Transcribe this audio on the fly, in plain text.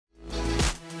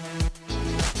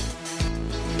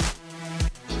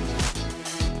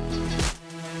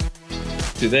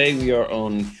Today we are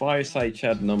on Fireside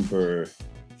Chat number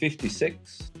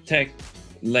 56, tech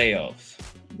layoffs.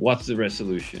 What's the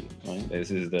resolution? Right?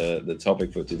 This is the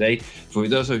topic for today. For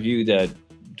those of you that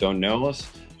don't know us,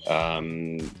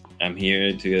 I'm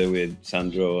here together with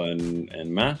Sandro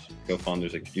and Matt,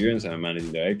 co-founders of Experience. I'm a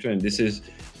managing director, and this is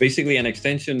basically an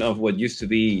extension of what used to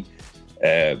be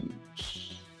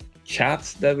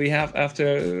chats that we have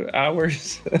after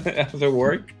hours, after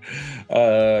work,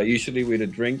 usually with a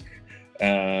drink.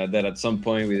 That at some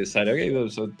point we decided, okay, well,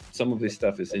 so some of this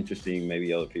stuff is interesting.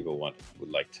 Maybe other people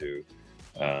would like to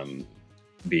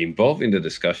be involved in the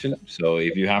discussion. So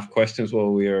if you have questions while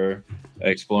we are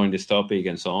exploring this topic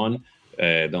and so on,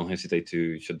 don't hesitate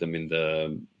to shoot them in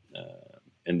the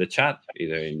chat,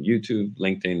 either in YouTube,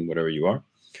 LinkedIn, whatever you are.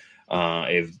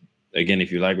 If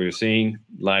you like what you're seeing,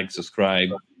 like, subscribe,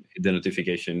 hit the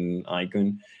notification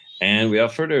icon, and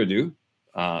without further ado,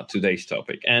 today's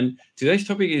topic. And today's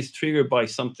topic is triggered by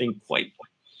something quite,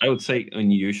 I would say,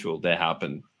 unusual that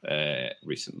happened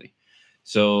recently.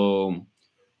 So,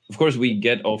 of course, we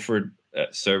get offered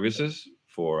services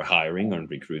for hiring and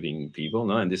recruiting people,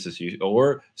 no? And this is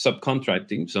or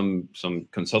subcontracting. Some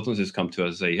consultancies come to us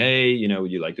and say, hey,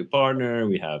 would you like to partner?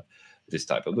 We have this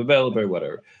type of developer,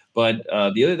 whatever. But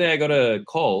the other day I got a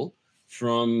call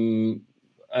from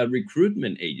a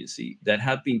recruitment agency that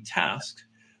had been tasked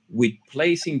with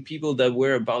placing people that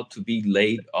were about to be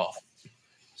laid off.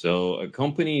 So a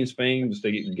company in Spain was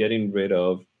getting rid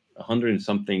of 100 and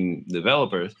something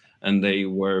developers, and they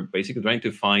were basically trying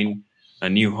to find a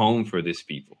new home for these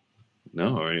people,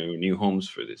 or new homes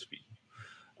for these people.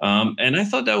 And I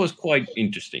thought that was quite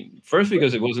interesting. First,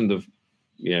 because it wasn't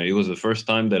it was the first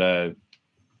time that I've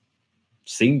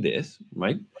seen this,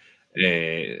 right?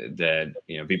 That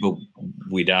people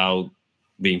without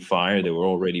being fired, they were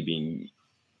already being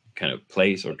kind of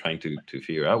placed or trying to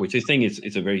figure out, which I think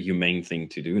it's a very humane thing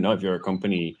to do. Now, if you're a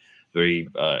company very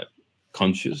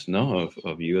conscious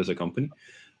of you as a company,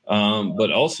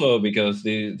 but also because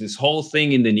this whole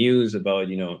thing in the news about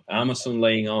Amazon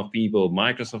laying off people,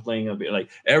 Microsoft laying off people, like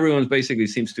everyone basically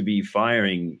seems to be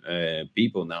firing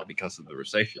people now because of the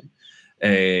recession.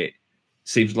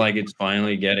 Seems like it's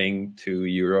finally getting to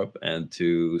Europe and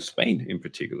to Spain in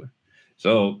particular.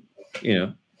 So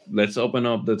let's open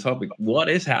up the topic. What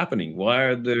is happening?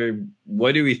 Why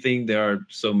do we think there are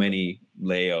so many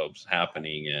layoffs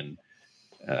happening, and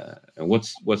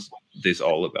what's this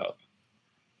all about?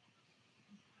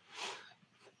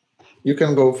 You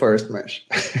can go first, Mesh.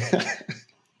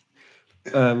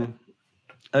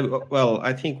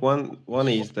 I think one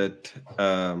is that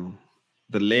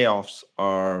the layoffs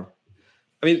are.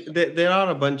 I mean, there are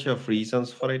a bunch of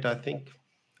reasons for it. I think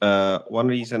one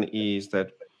reason is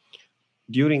that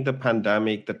during the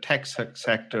pandemic, the tech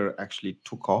sector actually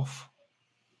took off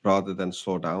rather than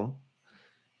slow down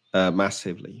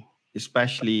massively,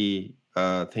 especially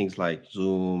things like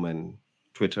Zoom and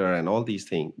Twitter and all these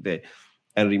things,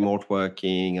 and remote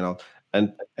working and all.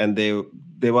 And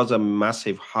there was a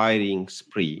massive hiring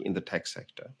spree in the tech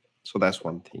sector. So that's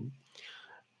one thing.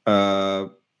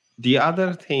 The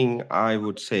other thing I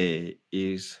would say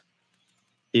is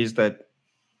that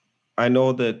I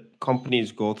know that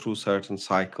companies go through certain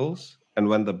cycles, and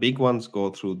when the big ones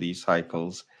go through these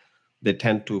cycles, they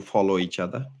tend to follow each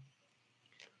other.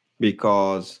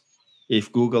 Because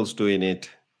if Google's doing it,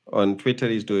 and Twitter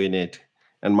is doing it,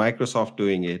 and Microsoft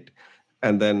doing it,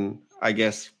 and then I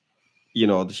guess,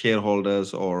 the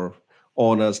shareholders or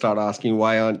owners start asking,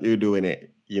 why aren't you doing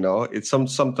it? It's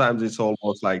sometimes it's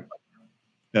almost like,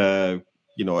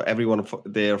 everyone,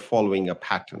 they're following a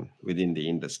pattern within the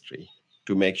industry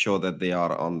to make sure that they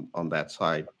are on that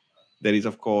side. There is,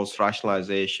 of course,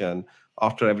 rationalization.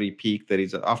 After every peak,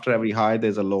 after every high,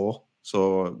 there's a low.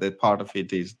 So the part of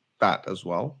it is that as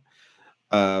well.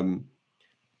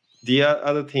 The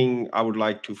other thing I would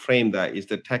like to frame that is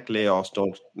that tech layoffs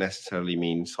don't necessarily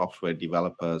mean software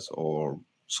developers or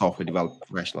software development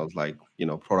professionals like,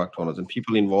 product owners and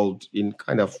people involved in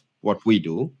kind of what we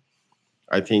do.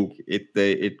 I think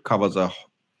it covers a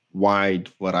wide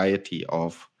variety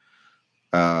of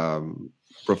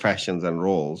professions and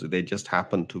roles. They just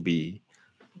happen to be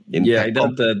in I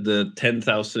doubt that the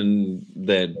 10,000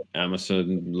 that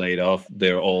Amazon laid off,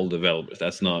 they're all developers.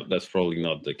 That's probably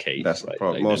not the case. That's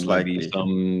right? Most there might likely be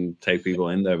some tech people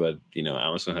in there, but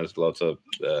Amazon has lots of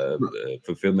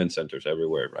fulfillment centers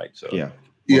everywhere, right? So I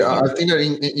think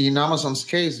that in Amazon's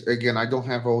case, again, I don't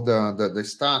have all the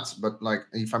stats, but like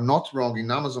if I'm not wrong, in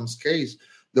Amazon's case,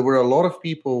 there were a lot of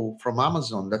people from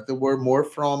Amazon that there were more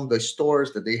from the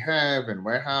stores that they have and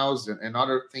warehouse and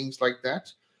other things like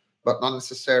that, but not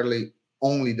necessarily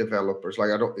only developers.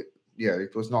 Like yeah,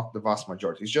 it was not the vast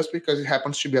majority. It's just because it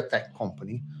happens to be a tech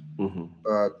company,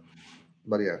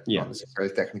 but yeah, Yeah. not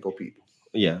necessarily technical people.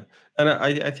 Yeah, and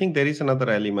I think there is another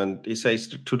element. It's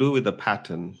to do with the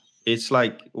pattern. It's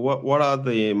like what are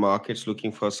the markets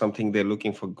looking for? Something they're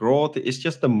looking for growth. It's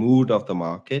just the mood of the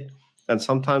market, and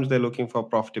sometimes they're looking for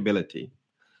profitability.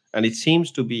 And it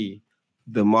seems to be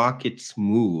the market's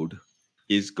mood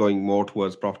is going more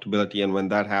towards profitability. And when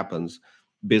that happens,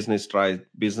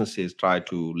 businesses try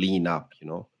to lean up,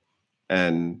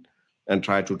 and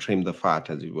try to trim the fat,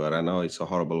 as it were. I know it's a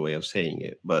horrible way of saying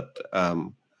it, but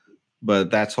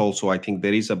that's also, I think,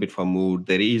 there is a bit for mood.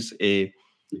 There is a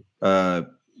uh,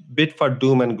 bit for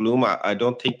doom and gloom. I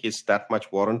don't think it's that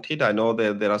much warranted. I know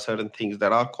that there are certain things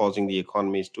that are causing the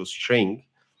economies to shrink,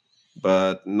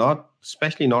 but not,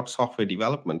 especially not software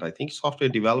development. I think software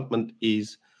development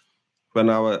is, when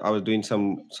I was doing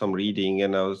some reading,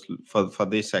 and I was for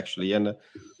this actually, and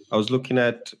I was looking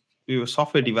at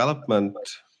software development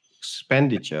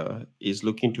expenditure is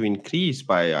looking to increase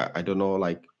by I don't know,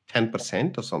 like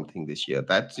 10% or something this year.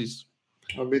 That is,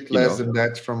 A bit you less know, than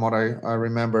that from what I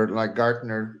remember, like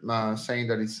Gartner saying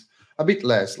that it's a bit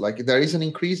less. Like there is an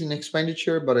increase in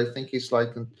expenditure, but I think it's like,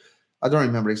 I don't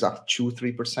remember exactly,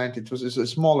 2-3%. It's a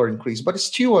smaller increase, but it's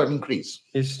still an increase.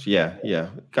 it's yeah.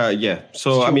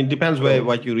 So I Still mean, depends where growth.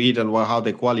 what you read and how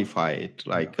they qualify it.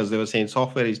 Like, because they were saying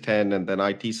software is 10, and then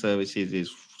IT services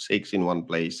is 6 in one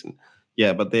place, and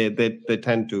yeah, but they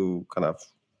tend to kind of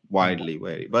widely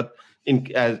vary. But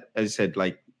as I said,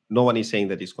 like, no one is saying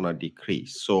that it's going to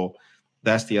decrease. So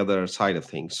that's the other side of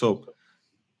things. So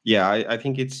yeah, I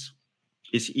think it's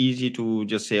easy to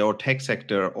just say, oh, tech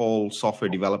sector, all software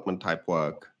development type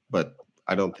work, but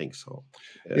I don't think so.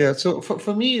 Yeah, so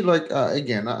for me, like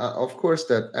again, of course,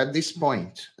 that at this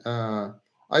point,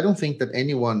 I don't think that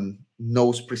anyone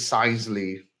knows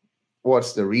precisely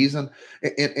what's the reason,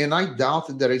 and I doubt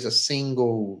that there is a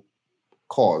single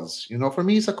cause. For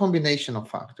me, it's a combination of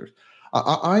factors.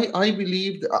 I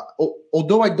believe that,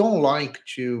 although I don't like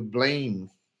to blame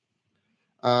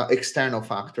external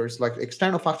factors, like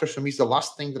external factors for me is the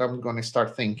last thing that I'm going to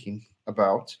start thinking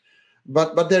about.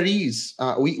 But there is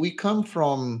we come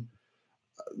from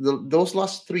those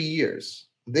last 3 years,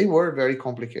 they were very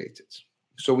complicated.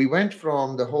 So we went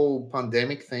from the whole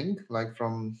pandemic thing, like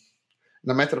from in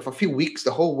a matter of a few weeks,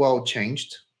 the whole world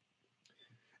changed.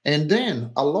 And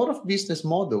then a lot of business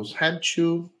models had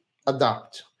to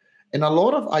adapt. And a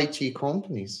lot of IT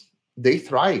companies, they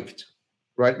thrived,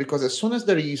 right? Because as soon as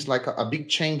there is like a big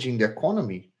change in the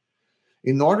economy,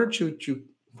 in order to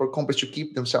for companies to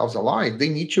keep themselves alive, they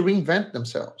need to reinvent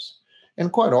themselves.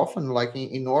 And quite often, like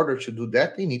in order to do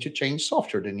that, they need to change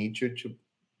software. They need to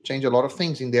change a lot of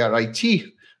things in their IT,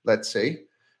 let's say,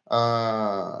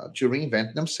 to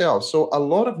reinvent themselves. So a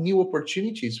lot of new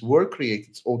opportunities were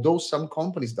created, although some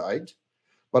companies died,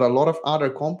 but a lot of other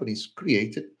companies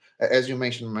created, as you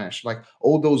mentioned, Mesh, like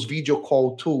all those video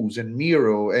call tools and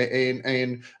Miro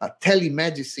and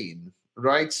telemedicine,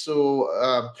 right?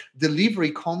 So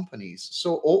delivery companies,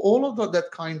 so all of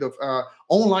that kind of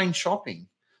online shopping.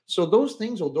 So those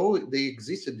things, although they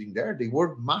existed in there, they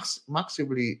were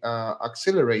massively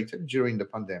accelerated during the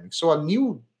pandemic. So a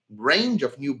new range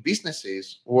of new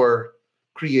businesses were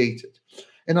created,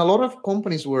 and a lot of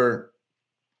companies were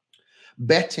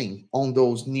betting on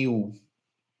those new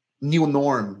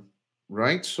norm,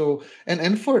 right? So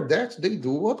and for that, they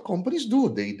do what companies do.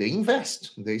 They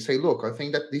invest. They say, look, I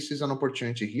think that this is an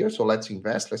opportunity here, so let's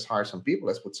invest, let's hire some people,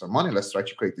 let's put some money, let's try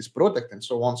to create this product, and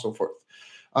so on and so forth.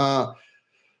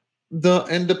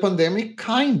 The pandemic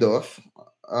kind of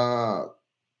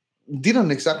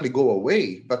didn't exactly go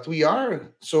away, but we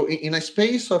are, so in a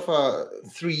space of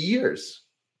 3 years,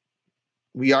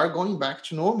 we are going back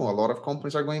to normal. A lot of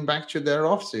companies are going back to their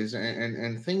offices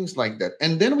and things like that.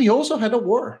 And then we also had a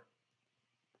war.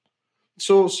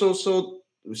 So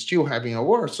we're still having a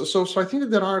war. So I think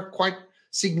that there are quite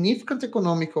significant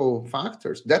economical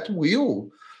factors that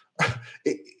will.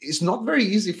 It's not very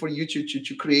easy for you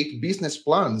to create business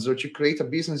plans or to create a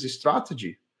business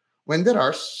strategy when there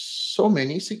are so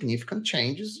many significant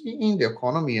changes in the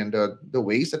economy and the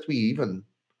ways that we even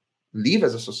live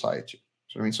as a society.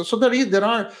 So, I mean, so there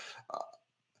are.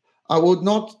 I would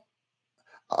not.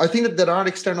 I think that there are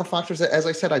external factors. That, as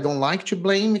I said, I don't like to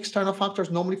blame external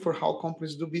factors normally for how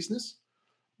companies do business,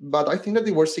 but I think that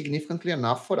they were significantly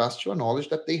enough for us to acknowledge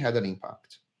that they had an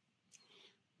impact.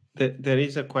 There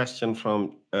is a question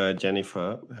from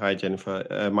Jennifer. Hi,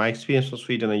 Jennifer. My experience from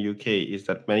Sweden and UK is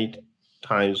that many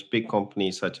times big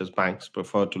companies such as banks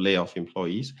prefer to lay off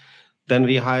employees, then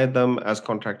rehire them as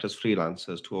contractors,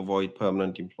 freelancers to avoid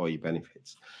permanent employee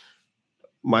benefits.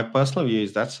 My personal view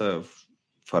is that's a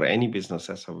for any business,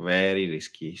 that's a very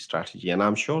risky strategy, and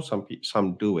I'm sure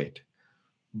some do it,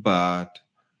 but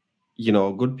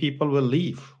good people will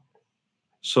leave.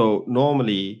 So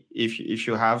normally, if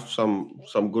you have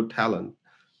some good talent,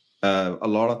 a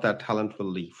lot of that talent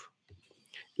will leave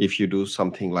if you do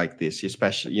something like this.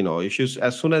 Especially, if you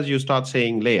as soon as you start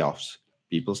saying layoffs,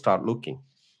 people start looking,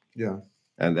 Yeah.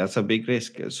 and that's a big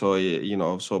risk. So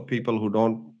so people who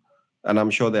don't, and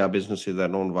I'm sure there are businesses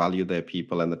that don't value their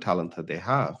people and the talent that they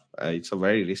have. It's a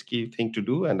very risky thing to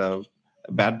do, and a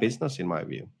bad business in my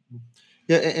view.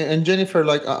 Yeah, and Jennifer,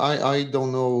 like I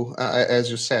don't know, as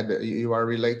you said, you are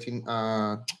relating,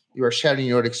 you are sharing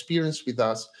your experience with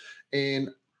us, and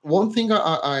one thing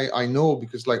I know,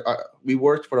 because like we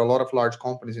worked for a lot of large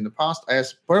companies in the past as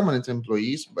permanent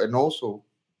employees, and also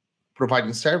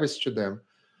providing service to them.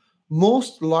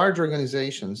 Most large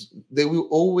organizations, they will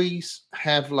always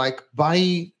have like by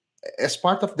as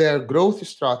part of their growth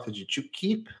strategy to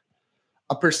keep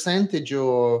a percentage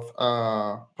of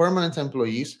permanent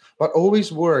employees, but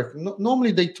always work.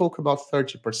 Normally, they talk about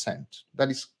 30%. That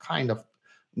is kind of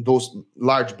those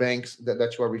large banks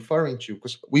that you are referring to,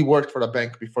 because we worked for a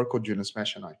bank before Kojun,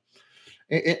 Smash and I.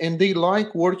 And they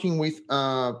like working with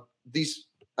these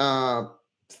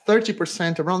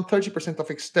 30%, around 30% of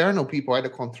external people, either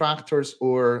contractors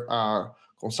or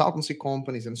consultancy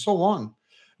companies and so on.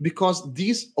 Because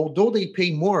these, although they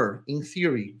pay more in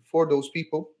theory for those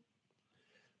people,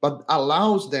 but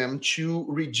allows them to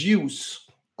reduce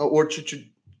or to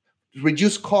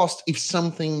reduce cost if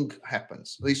something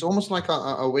happens. It's almost like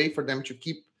a way for them to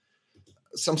keep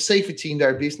some safety in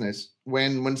their business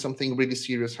when something really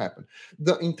serious happens.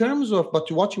 In terms of,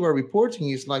 but what you are reporting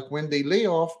is like when they lay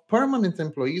off permanent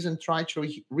employees and try to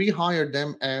rehire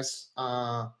them as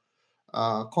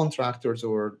contractors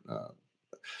or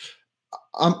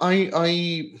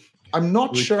I'm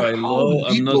not Which sure by how law,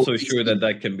 I'm not legal so this sure that is.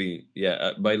 that can be.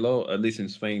 Yeah, by law, at least in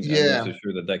Spain, I'm not so Yeah,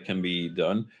 sure that that can be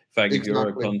done. In fact, if you're a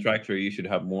exactly. contractor, you should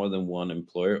have more than one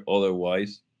employer.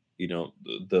 Otherwise,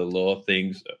 the law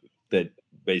thinks that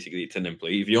basically it's an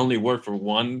employee. If you only work for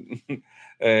one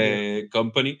Yeah,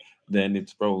 company, then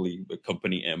it's probably a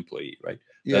company employee, right?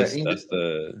 yeah, That's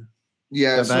the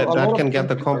yeah. Yeah, So a that lot of can get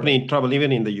the countries are company like. in trouble.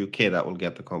 Even in the UK, that will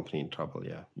get the company in trouble.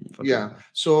 Yeah, for doing Yeah. that.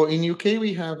 So in UK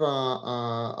we have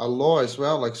a law as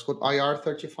well, like it's called IR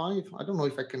 35. I don't know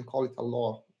if I can call it a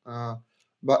law,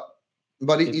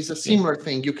 but it is a Yeah. similar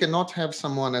thing. You cannot have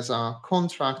someone as a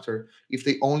contractor if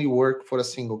they only work for a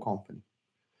single company.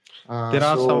 There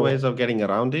are some So ways of getting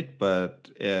around it, but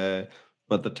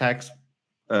the tax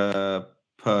uh,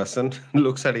 person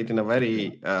looks at it in a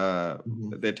very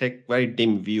mhm, they take very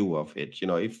dim view of it.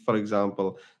 If, for example,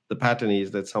 the pattern is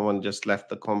that someone just left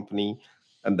the company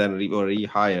and then were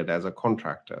rehired as a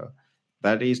contractor,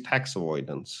 that is tax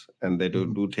avoidance, and they do,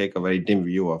 mhm. do take a very dim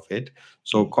view of it.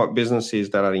 So businesses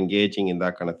that are engaging in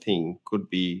that kind of thing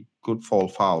could fall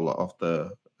foul of the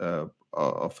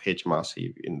of HMRC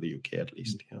in the UK at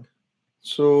least. Yeah.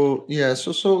 So yeah,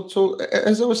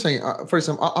 as I was saying, for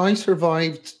example, I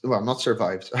survived. Well, not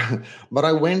survived, but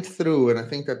I went through, and I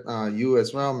think that you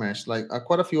as well, Mesh. Like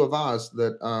quite a few of us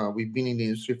that we've been in the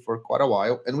industry for quite a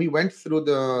while, and we went through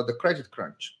the credit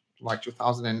crunch, like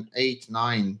 2008,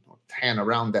 9, or 10,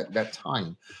 around that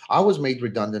time. I was made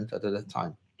redundant at that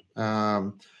time.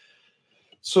 Um,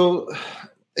 so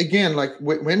again, like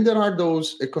when there are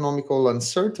those economical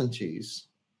uncertainties,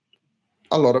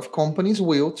 a lot of companies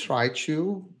will try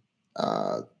to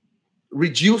uh,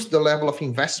 reduce the level of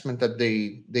investment that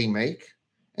they make,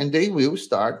 and they will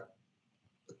start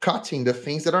cutting the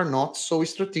things that are not so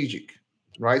strategic,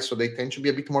 right? So they tend to be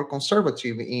a bit more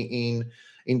conservative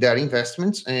in their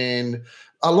investments. And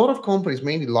a lot of companies,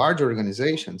 mainly large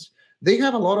organizations, they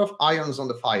have a lot of irons on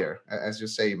the fire, as you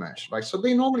say, Mesh, right? So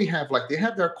they normally have, like, they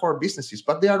have their core businesses,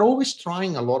 but they are always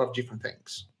trying a lot of different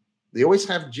things. They always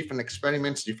have different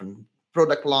experiments, different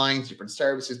product lines, different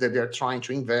services that they're trying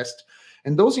to invest.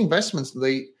 And those investments,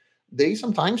 they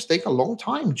sometimes take a long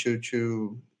time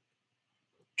to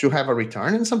have a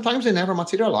return, and sometimes they never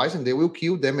materialize, and they will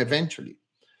kill them eventually.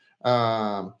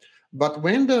 Um, but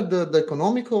when the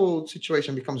economical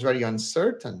situation becomes very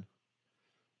uncertain,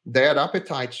 their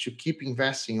appetite to keep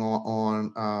investing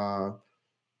on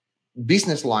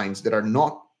business lines that are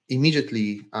not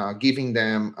immediately giving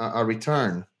them a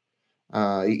return,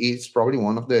 it's probably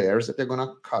one of the areas that they're going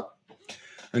to cut.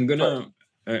 I'm But gonna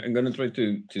I'm gonna try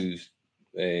to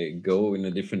go in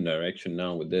a different direction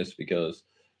now with this, because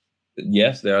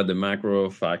yes, there are the macro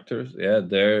factors. Yeah,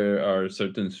 there are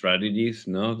certain strategies,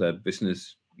 no, that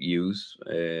business use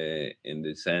in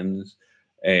this sense.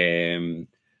 Um,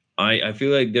 I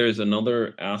feel like there is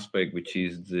another aspect, which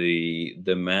is the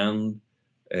demand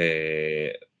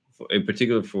in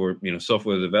particular for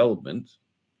software development,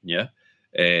 yeah,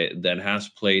 that has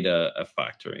played a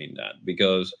factor in that,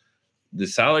 because the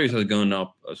salaries have gone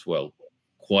up as well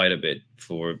quite a bit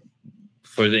for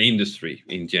the industry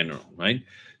in general, right?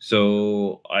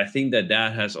 So I think that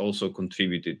that has also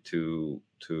contributed to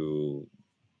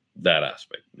that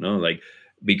aspect, like,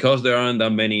 because there aren't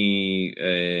that many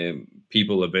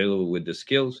people available with the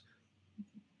skills,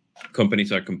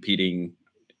 companies are competing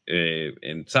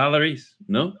in salaries,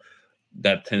 no,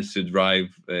 that tends to drive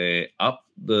up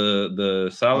the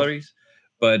salaries,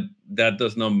 but that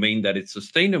does not mean that it's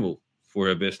sustainable for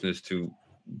a business to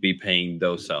be paying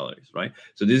those salaries, right?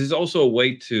 So this is also a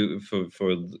way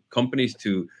for companies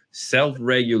to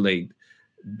self-regulate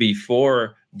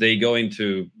before they go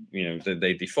into,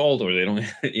 they default, or they don't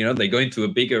they go into a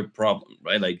bigger problem,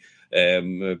 right? Like,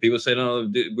 people say, no,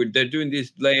 they're doing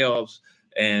these layoffs,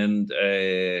 and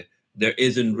there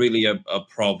isn't really a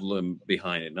problem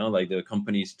behind it, no, like the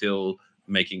company's still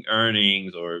making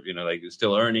earnings, or like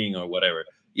still earning or whatever.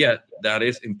 Yeah, that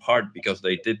is in part because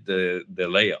they did the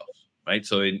layoffs, right?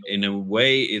 So in a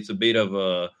way, it's a bit of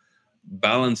a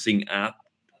balancing act,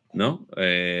 no,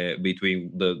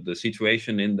 between the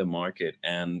situation in the market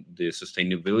and the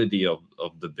sustainability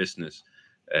of the business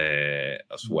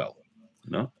as well,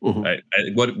 no.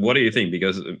 Mhm. What do you think?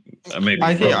 Because I may be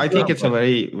I wrong. think it's a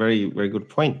very, very, very good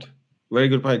point. Very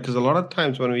good point. Because a lot of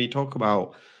times when we talk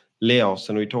about layoffs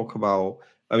and we talk about,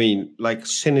 I mean, like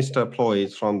sinister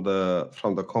ploys from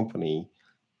the company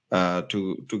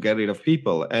to get rid of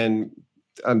people, and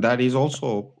that is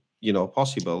also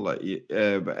possible.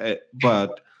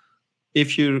 But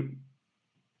if you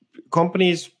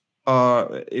companies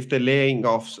if they're laying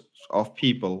off of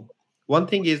people, one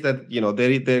thing is that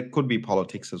there could be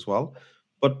politics as well,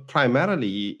 but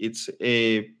primarily it's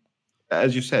a,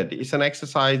 as you said, it's an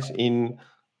exercise in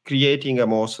creating a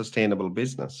more sustainable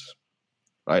business,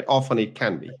 right? Often it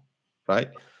can be, right?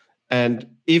 And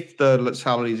if the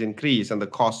salaries increase and the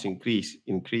cost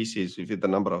increases with the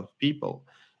number of people,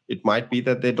 it might be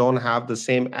that they don't have the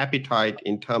same appetite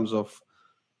in terms of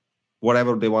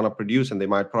whatever they want to produce, and they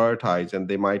might prioritize, and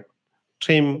they might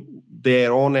trim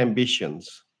their own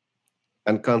ambitions,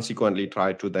 and consequently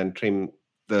try to then trim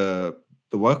the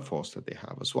workforce that they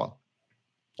have as well.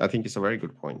 I think it's a very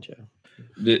good point. Yeah.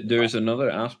 There's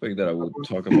another aspect that I would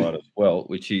talk about as well,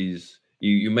 which is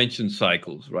you mentioned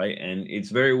cycles, right? And it's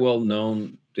very well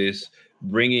known, this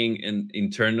bringing in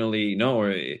internally, no,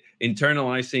 or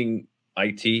internalizing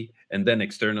IT and then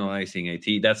externalizing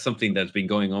IT. That's something that's been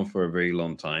going on for a very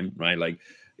long time, right? Like,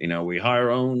 we hire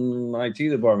our own IT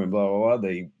department, blah blah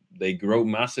blah. They grow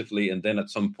massively, and then at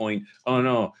some point, oh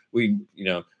no, we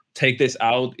take this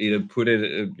out, either put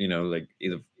it, like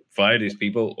either fire these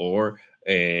people, or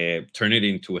turn it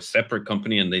into a separate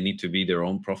company, and they need to be their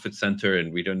own profit center,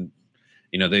 and we don't,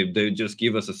 they just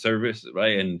give us a service,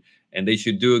 right? And they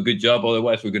should do a good job,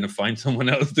 otherwise we're going to find someone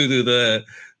else to do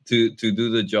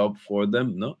the job for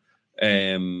them, no.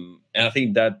 And I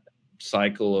think that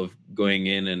cycle of going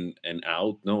in and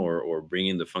out, no, or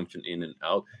bringing the function in and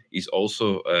out is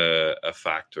also a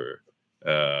factor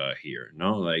here,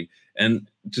 no, like. And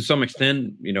to some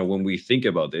extent, when we think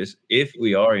about this, if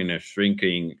we are in a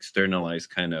shrinking, externalized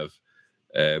kind of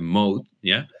mode,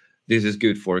 yeah, this is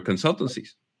good for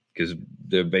consultancies, because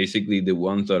they're basically the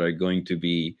ones that are going to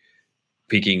be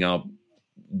picking up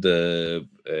the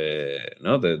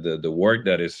no the work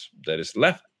that is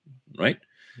left, right?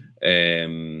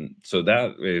 So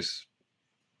that is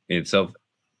in itself,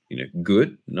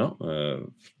 good, no,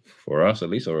 for us at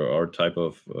least, or our type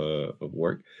of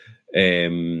work.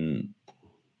 And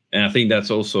I think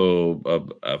that's also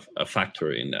a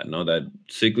factor in that, no, that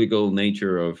cyclical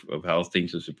nature of how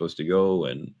things are supposed to go.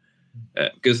 And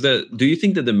because do you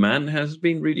think the demand has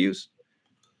been reduced?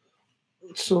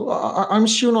 So I'm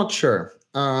still not sure.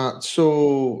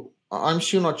 So I'm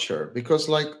still not sure because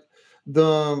like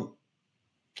the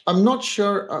I'm not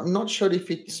sure. I'm not sure if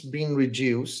it's been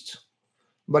reduced,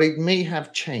 but it may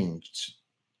have changed.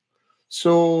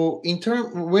 So in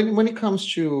term when it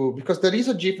comes to, because there is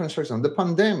a difference. For example, the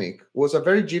pandemic was a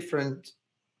very different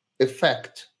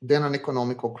effect than an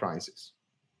economical crisis,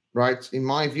 right? In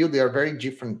my view, they are very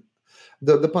different.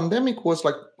 The pandemic was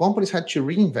like companies had to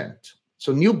reinvent.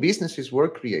 So new businesses were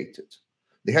created.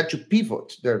 They had to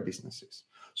pivot their businesses.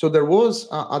 So there was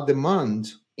a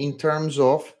demand in terms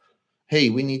of, hey,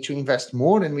 we need to invest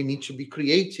more and we need to be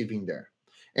creative in there.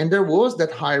 And there was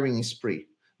that hiring spree.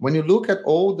 When you look at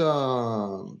all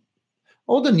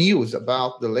the news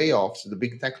about the layoffs, the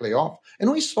big tech layoff,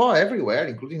 and we saw everywhere,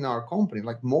 including our company,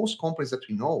 like most companies that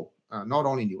we know, not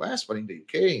only in the US but in the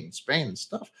UK, in Spain, and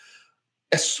stuff.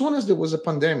 as soon as there was a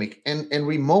pandemic and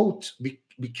remote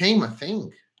became a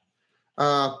thing,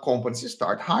 companies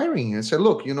start hiring and say,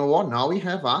 look, you know what? Now we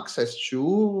have access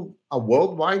to a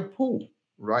worldwide pool,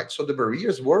 right? So the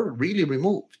barriers were really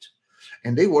removed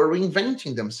and they were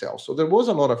reinventing themselves. So there was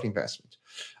a lot of investment.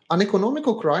 An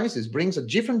economical crisis brings a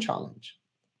different challenge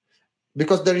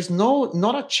because there is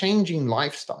not a change in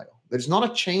lifestyle. There's not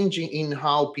a change in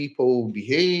how people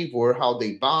behave or how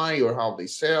they buy or how they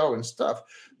sell and stuff.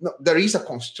 No, there is a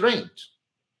constraint.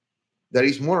 There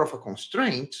is more of a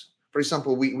constraint. For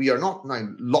example, we are not now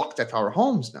locked at our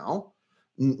homes now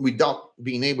without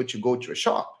being able to go to a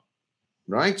shop,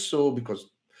 right? So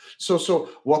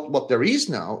what there is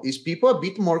now is people a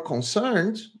bit more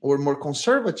concerned or more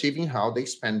conservative in how they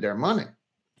spend their money.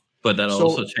 But that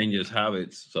also So changes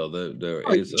habits. So there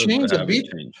it is a changed a habit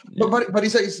bit, change. Yeah. but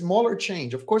it's a smaller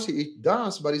change. Of course, it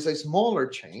does, but it's a smaller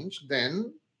change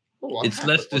than what It's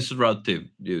less happened. disruptive,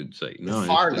 you'd say. No,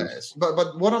 Far it's less.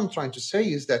 But what I'm trying to say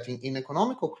is that in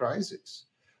economical crisis,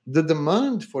 the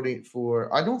demand for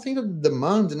I don't think that the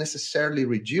demand necessarily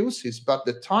reduces, but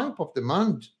the type of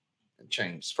demand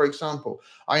changes. For example,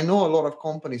 I know a lot of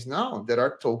companies now that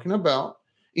are talking about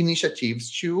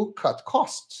initiatives to cut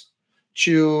costs,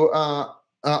 to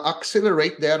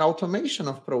accelerate their automation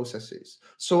of processes.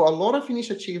 So a lot of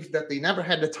initiatives that they never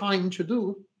had the time to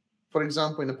do, for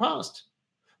example, in the past,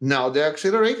 now they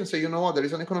accelerate and say, you know what, there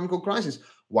is an economical crisis.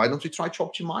 Why don't we try to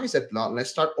optimize that? Now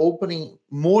let's start opening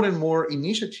more and more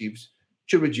initiatives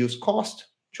to reduce cost,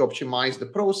 to optimize the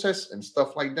process and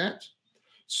stuff like that.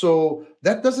 So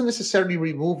that doesn't necessarily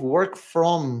remove work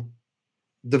from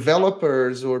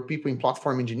developers or people in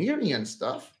platform engineering and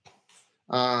stuff,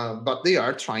 but they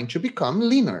are trying to become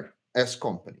leaner as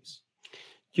companies.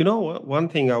 You know, one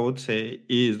thing I would say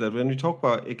is that when we talk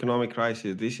about economic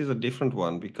crisis, this is a different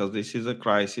one because this is a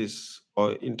crisis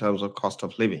in terms of cost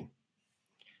of living,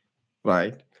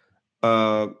 right?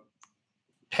 Uh,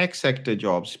 Tech sector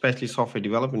jobs, especially software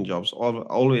development jobs,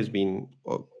 always been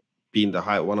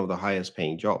one of the highest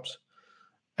paying jobs.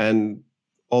 And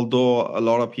although a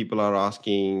lot of people are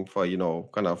asking for,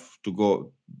 kind of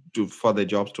for their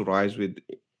jobs to rise with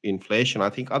inflation, I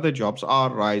think other jobs are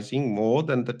rising more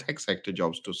than the tech sector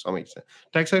jobs to some extent.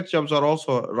 Tech sector jobs are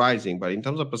also rising, but in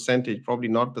terms of percentage, probably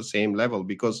not the same level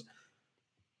because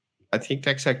I think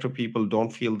tech sector people don't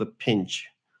feel the pinch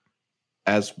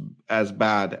as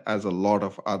bad as a lot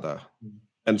of other.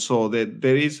 And so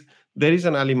there is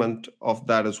an element of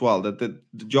that as well, that the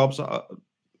jobs are.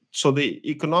 So the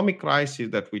economic crisis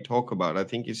that we talk about, I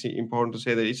think it's important to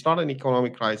say that it's not an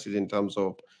economic crisis in terms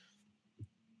of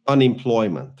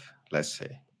unemployment, let's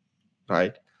say,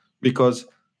 right? Because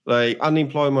like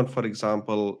unemployment, for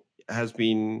example, has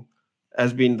been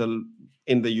in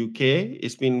the UK,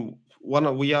 it's been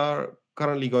we are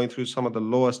currently going through some of the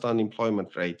lowest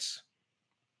unemployment rates,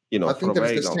 I for think a that is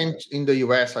very the long same time. in the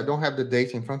US. I don't have the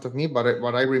data in front of me, but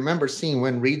what I remember seeing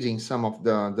when reading some of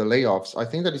the layoffs, I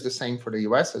think that is the same for the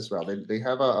US as well. They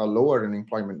have a lower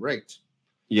unemployment rate.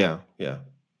 Yeah, yeah.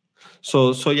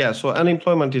 So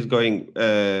unemployment is going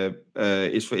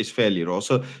is fairly low.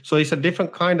 So it's a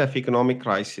different kind of economic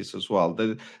crisis as well.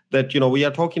 That we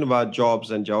are talking about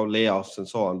jobs and job layoffs and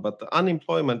so on, but the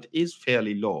unemployment is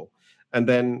fairly low. And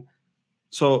then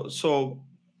so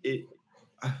it,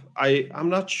 I'm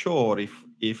not sure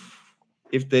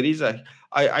if there is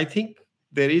I think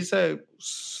there is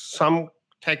some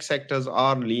tech sectors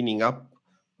are leaning up,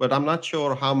 but I'm not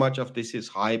sure how much of this is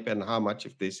hype and how much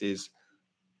of this is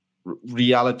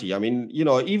reality. I mean,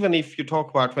 even if you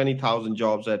talk about 20,000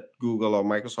 jobs at Google or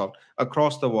Microsoft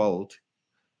across the world,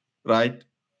 right?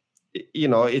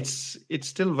 It's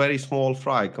still very small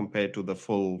fry compared to the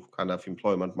full kind of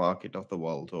employment market of the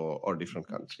world or different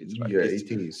countries, right? Yeah, it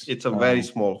is. It's a very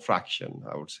small fraction,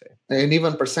 I would say. And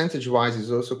even percentage wise is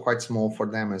also quite small for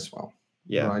them as well.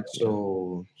 Yeah, Right. yeah.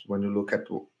 So when you look at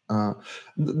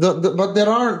but there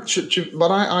are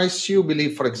but I still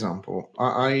believe, for example,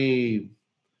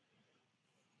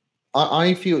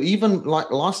 I feel even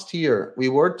like last year we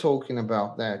were talking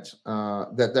about that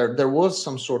that there was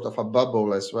some sort of a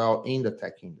bubble as well in the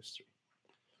tech industry,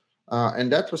 and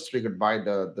that was triggered by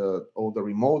the all the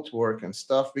remote work and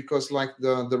stuff, because like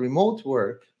the remote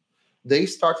work, they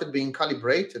started being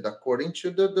calibrated according to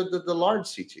the large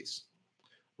cities,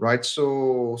 right?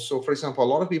 So for example,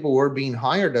 a lot of people were being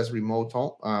hired as remote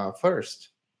first,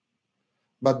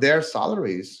 but their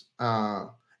salaries,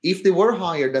 if they were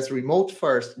hired as remote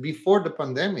first before the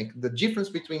pandemic, the difference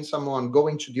between someone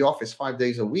going to the office 5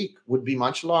 days a week would be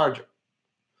much larger.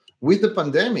 With the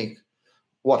pandemic,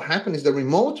 what happened is the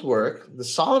remote work, the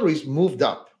salaries moved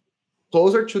up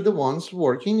closer to the ones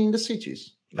working in the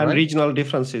cities. And right? regional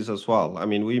differences as well. I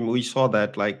mean, we saw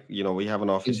that, like, we have an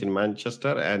office in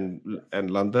Manchester and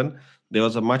London. There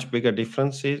was a much bigger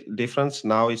difference.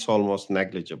 Now it's almost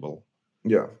negligible,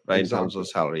 Yeah, right, in terms exactly. of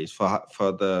salaries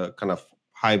for the kind of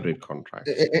hybrid contracts.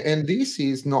 And this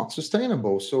is not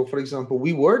sustainable. So, for example,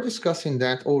 we were discussing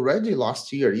that already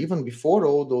last year, even before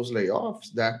all those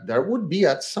layoffs, that there would be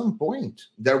at some point,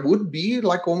 there would be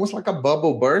like almost like a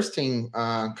bubble bursting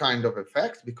kind of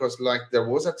effect, because like there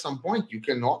was at some point you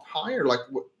cannot hire like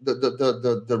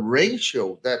the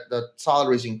ratio that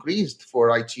salaries increased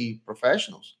for IT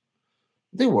professionals.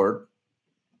 They were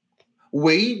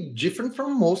way different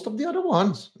from most of the other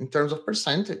ones in terms of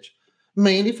percentage.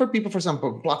 Mainly for people, for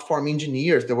example, platform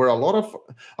engineers. There were a lot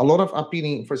of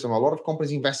appealing, for example, a lot of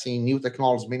companies investing in new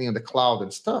technologies, mainly in the cloud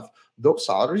and stuff. Those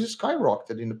salaries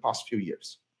skyrocketed in the past few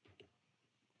years.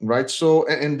 Right. So,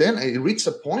 and then it reaches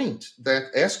a point that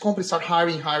as companies start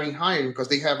hiring, because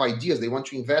they have ideas, they want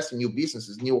to invest in new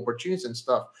businesses, new opportunities and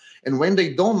stuff. And when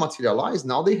they don't materialize,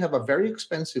 now they have a very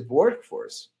expensive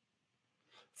workforce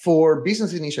for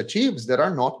business initiatives that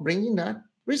are not bringing that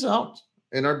result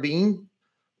and are being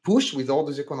pushed with all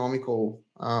these economical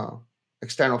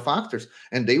external factors,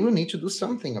 and they will need to do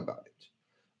something about it,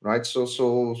 right?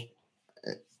 So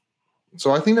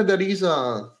I think that there is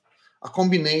a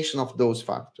combination of those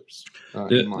factors in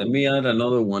Let mind. me add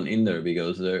another one in there,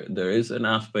 because there is an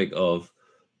aspect of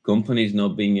companies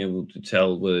not being able to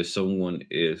tell whether someone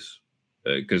is,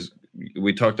 because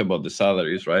we talked about the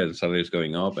salaries, right? The salaries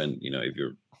going up, and if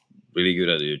you're really good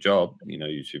at your job,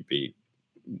 you should be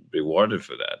rewarded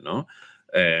for that, no?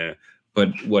 Uh, but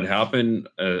what happened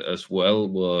as well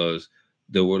was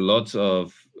there were lots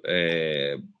of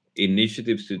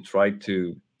initiatives to try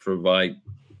to provide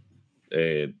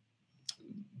uh,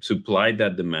 supply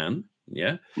that demand,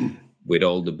 yeah, with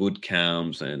all the boot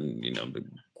camps and the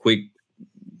quick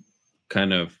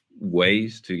kind of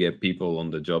ways to get people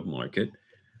on the job market.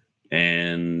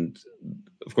 And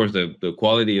of course, the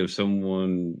quality of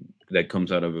someone that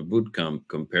comes out of a boot camp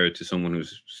compared to someone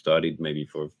who's studied maybe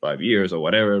for 5 years or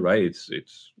whatever, right? It's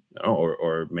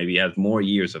or maybe has more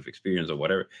years of experience or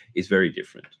whatever, is very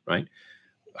different, right?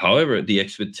 However, the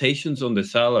expectations on the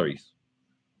salaries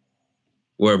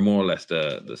were more or less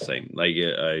the same. Like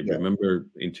I Yeah. remember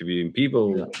interviewing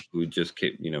people who just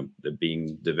kept, they're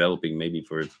being developing maybe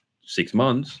for 6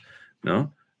 months, no,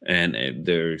 and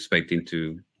they're expecting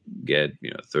to get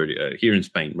 30 here in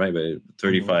Spain, right? But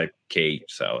 35K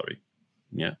salary,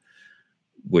 yeah,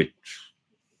 which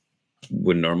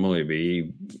would normally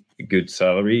be a good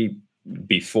salary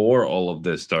before all of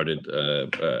this started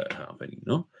happening,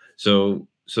 no? So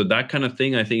that kind of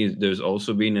thing, I think, there's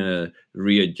also been a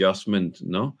readjustment,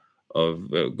 no, of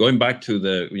going back to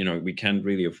the we can't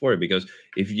really afford it, because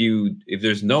if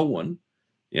there's no one,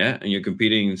 yeah, and you're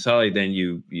competing in salary, then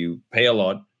you pay a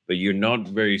lot, but you're not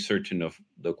very certain of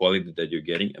the quality that you're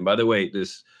getting. And by the way,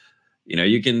 this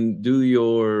you can do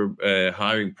your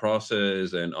hiring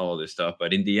process and all this stuff,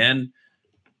 but in the end,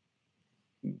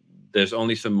 there's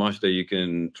only so much that you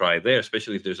can try there,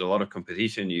 especially if there's a lot of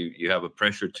competition. You have a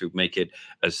pressure to make it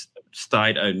as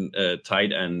tight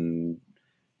and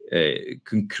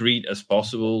concrete as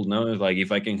possible. No, like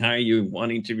if I can hire you in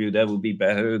one interview, that will be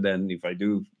better than if I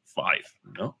do 5,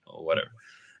 or whatever.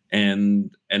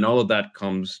 And all of that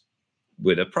comes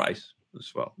with a price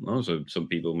as well. No, so some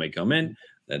people may come in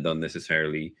that don't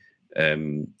necessarily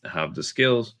have the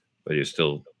skills, but you're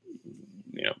still,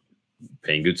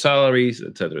 paying good salaries,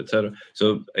 etc., etc.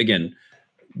 So again,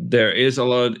 there is a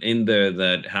lot in there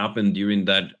that happened during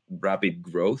that rapid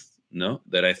growth, no,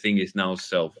 that I think is now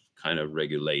self kind of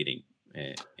regulating.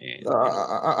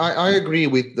 I agree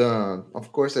with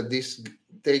of course, that this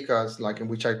take us like, in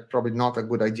which I probably not a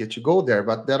good idea to go there,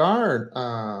 but there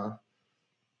are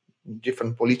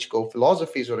different political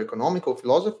philosophies or economical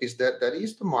philosophies that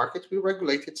is the market will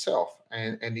regulate itself,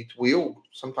 and it will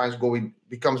sometimes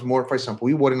becomes more. For example,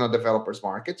 we were in a developers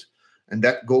market, and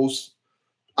that goes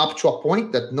up to a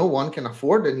point that no one can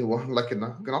afford anyone, like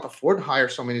cannot afford to hire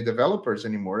so many developers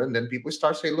anymore. And then people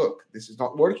start saying, look, this is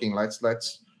not working, let's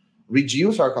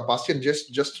reduce our capacity and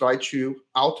just try to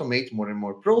automate more and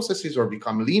more processes, or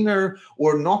become leaner,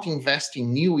 or not invest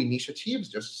in new initiatives,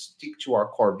 just stick to our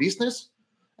core business.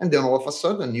 And then all of a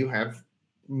sudden you have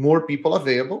more people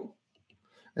available,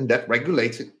 and that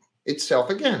regulates itself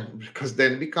again, because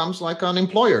then it becomes like an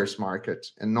employer's market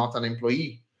and not an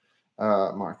employee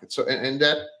market. So and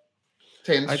that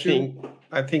tends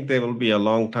I think there will be a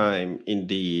long time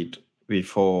indeed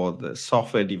before the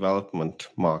software development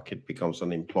market becomes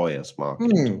an employer's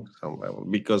market to some level,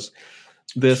 because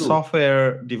the true.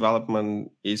 software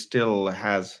development is still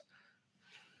has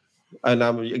And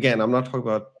I'm not talking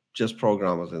about just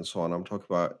programmers and so on. I'm talking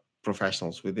about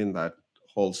professionals within that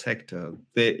whole sector.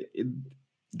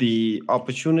 The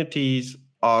opportunities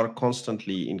are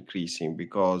constantly increasing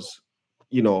because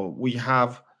we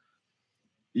have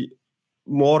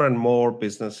more and more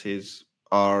businesses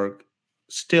are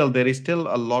still there is still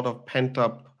a lot of pent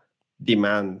up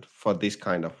demand for this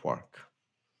kind of work,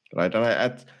 right?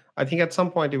 And I think at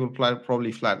some point it will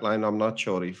probably flatline. I'm not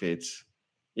sure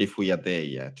if we are there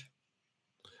yet.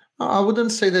 I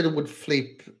wouldn't say that it would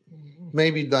flip.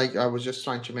 Maybe like I was just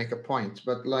trying to make a point,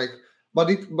 but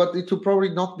it will probably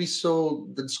not be so.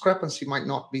 The discrepancy might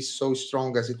not be so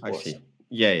strong as it I was. see.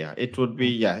 Yeah, it would be.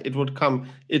 Yeah, it would come.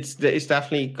 It's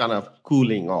definitely kind of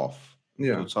cooling off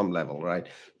Yeah. to some level, right?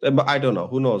 But I don't know.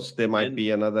 Who knows? There might and be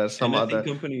some and I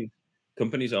think other.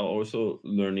 companies are also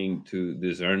learning to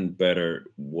discern better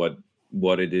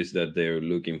what it is that they're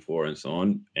looking for and so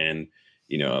on. And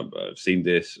I've seen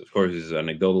this. Of course, this is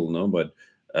anecdotal, no, but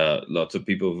lots of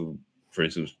people who, for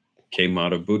instance, came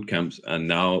out of boot camps, and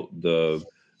now the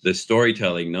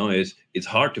storytelling now is it's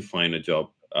hard to find a job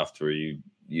after you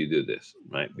do this,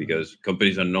 right? Because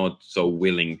companies are not so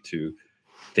willing to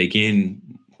take in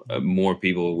more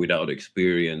people without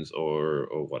experience or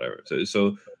whatever.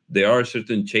 So there are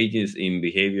certain changes in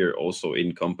behavior also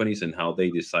in companies and how they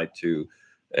decide to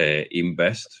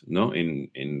invest, no,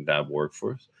 in that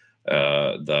workforce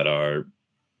that are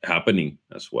happening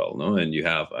as well, no. And you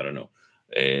have, I don't know,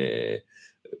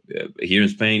 here in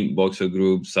Spain, Boxer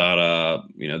Group, Sara,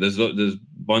 there's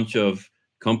bunch of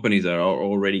companies that are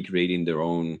already creating their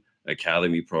own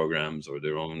academy programs or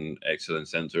their own excellence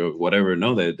center or whatever.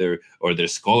 No, they're or their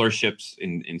scholarships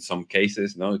in some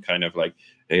cases. No, kind of like,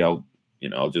 hey, I'll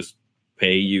just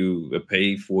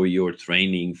pay for your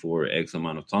training for X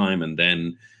amount of time, and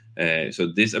then so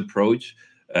this approach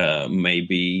may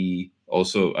be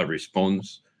also a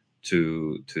response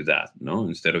to that. No,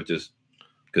 instead of just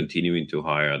continuing to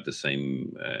hire at the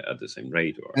same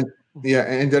rate or And yeah,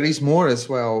 and there is more as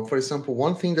well. For example,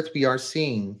 one thing that we are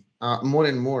seeing more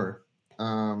and more.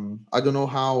 I don't know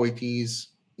how it is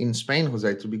in Spain, Jose.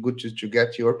 It would be good to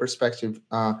get your perspective.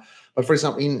 But for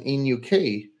example, in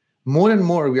UK, more and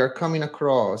more we are coming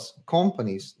across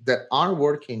companies that are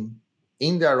working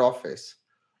in their office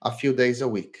a few days a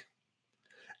week.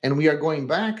 And we are going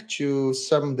back to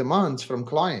some demands from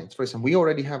clients. For example, we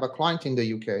already have a client in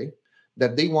the UK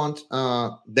that they want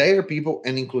their people,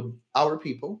 and include our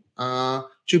people,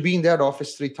 to be in their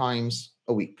office 3 times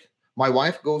a week. My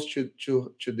wife goes to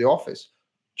the office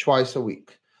twice a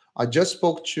week. I just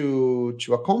spoke to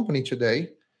a company today,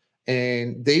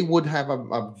 and they would have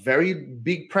a very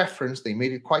big preference. They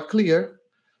made it quite clear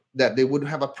that they would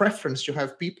have a preference to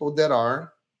have people that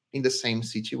are in the same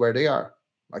city where they are.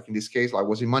 Like in this case, I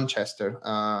was in Manchester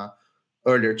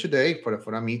earlier today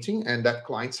for a meeting, and that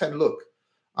client said, "Look,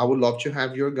 I would love to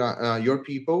have your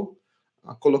people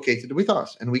co-located with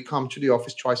us, and we come to the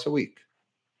office twice a week."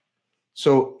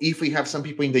 So if we have some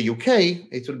people in the UK,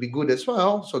 it will be good as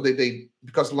well. So they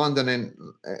because London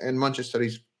and Manchester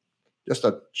is just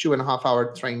a 2.5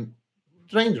 hour train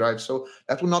drive, so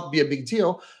that will not be a big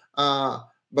deal.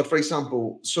 But for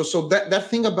example, so that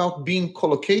thing about being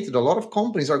co-located, a lot of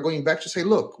companies are going back to say,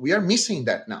 look, we are missing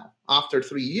that now after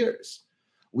 3 years.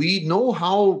 We know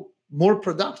how more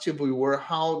productive we were,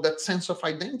 how that sense of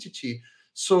identity.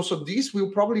 So this will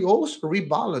probably also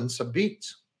rebalance a bit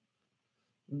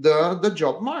the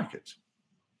job market.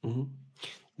 Mhm.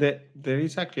 There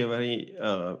is actually a very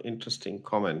interesting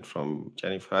comment from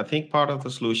Jennifer. I think part of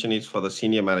the solution is for the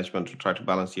senior management to try to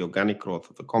balance the organic growth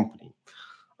of the company.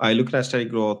 I look at steady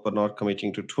growth, but not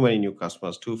committing to too many new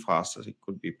customers too fast, as it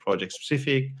could be project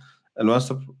specific. And once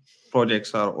the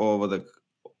projects are over,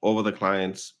 the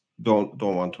clients don't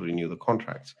want to renew the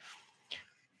contracts.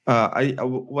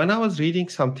 When I was reading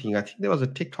something, I think there was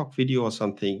a TikTok video or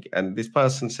something, and this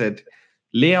person said,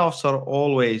 layoffs are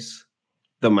always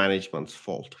the management's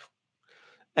fault.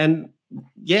 And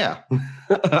yeah,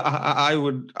 I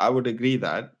would agree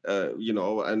that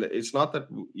and it's not that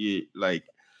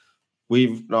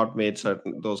we've not made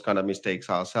certain those kind of mistakes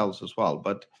ourselves as well,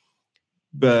 but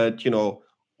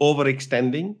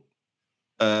overextending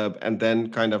and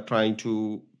then kind of trying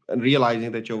to and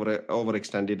realizing that you're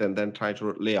overextended and then try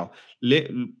to lay off.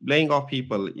 Laying off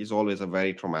people is always a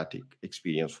very traumatic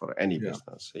experience for any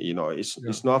business.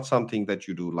 It's not something that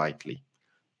you do lightly.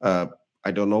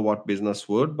 I don't know what business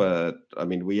would, but I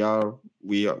mean, we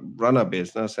run a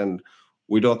business, and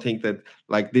we don't think that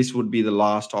like this would be the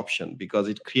last option, because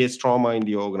it creates trauma in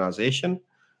the organization,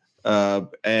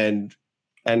 and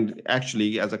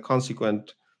actually, as a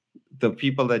consequent, the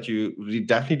people that you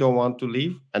definitely don't want to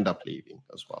leave end up leaving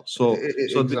as well.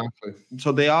 Exactly.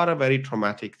 So they are a very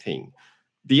traumatic thing.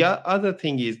 The other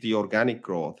thing is the organic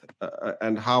growth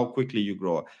and how quickly you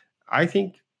grow. I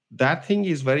think that thing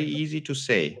is very easy to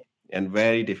say and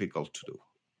very difficult to do,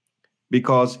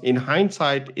 because in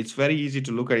hindsight it's very easy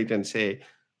to look at it and say,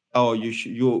 oh, you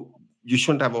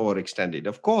shouldn't have overextended.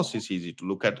 Of course it's easy to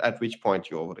look at which point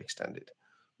you overextended,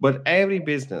 but every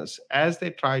business, as they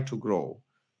try to grow,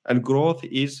 and growth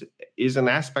is an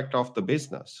aspect of the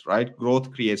business, right?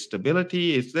 Growth creates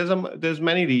stability. There's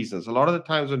many reasons. A lot of the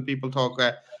times when people talk,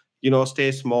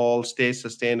 stay small, stay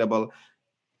sustainable,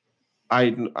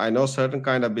 I know certain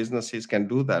kind of businesses can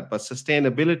do that, but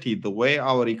sustainability, the way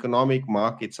our economic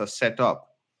markets are set up,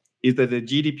 is that the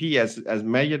GDP as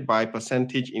measured by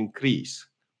percentage increase.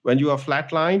 When you are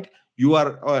flatlined, you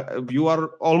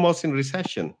are almost in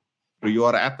recession, or you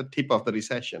are at the tip of the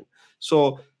recession.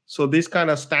 So this kind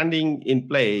of standing in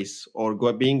place or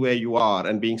being where you are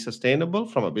and being sustainable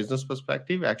from a business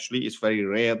perspective, actually is very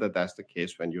rare that that's the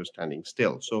case when you're standing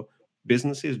still. So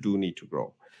businesses do need to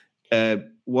grow.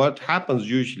 What happens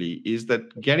usually is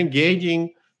that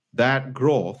gauging that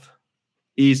growth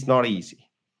is not easy,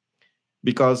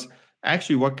 because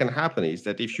actually what can happen is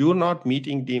that if you're not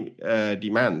meeting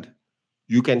demand,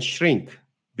 you can shrink,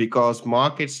 because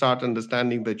markets start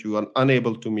understanding that you are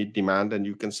unable to meet demand, and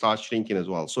you can start shrinking as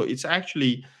well. So it's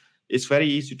very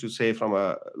easy to say from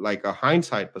a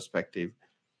hindsight perspective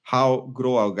how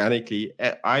grow organically.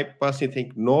 I personally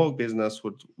think no business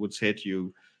would say to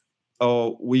you,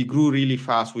 oh, we grew really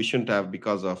fast, we shouldn't have,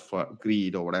 because of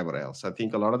greed or whatever else. I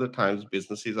think a lot of the times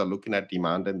businesses are looking at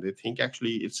demand and they think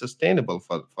actually it's sustainable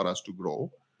for us to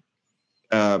grow.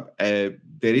 There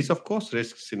is, of course,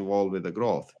 risks involved with the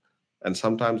growth, and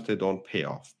sometimes they don't pay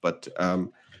off. But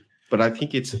I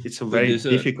think it's a But very there's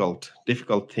a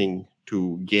difficult thing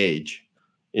to gauge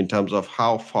in terms of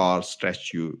how far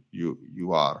stretched you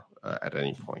are at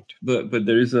any point. but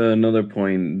there is another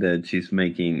point that she's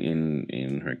making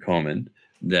in her comment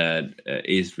that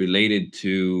is related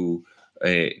to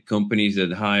companies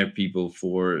that hire people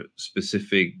for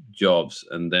specific jobs,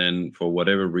 and then for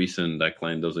whatever reason that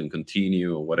client doesn't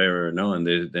continue or whatever, no, and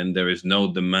then there is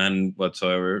no demand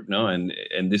whatsoever, no, and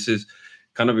this is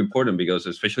kind of important, because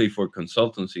especially for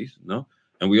consultancies, no,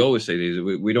 and we always say this,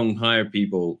 we don't hire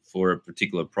people for a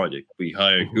particular project. We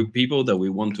hire good people that we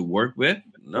want to work with,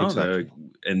 no, Exactly.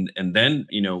 and then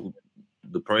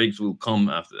the projects will come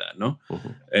after that, no.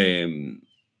 um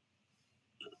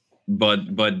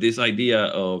but this idea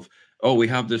of, oh, we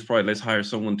have this project, let's hire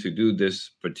someone to do this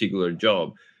particular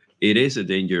job, it is a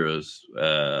dangerous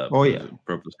Oh yeah,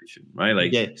 proposition, right?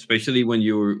 Like, yeah, especially when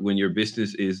your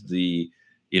business is the,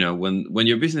 when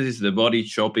your business is the body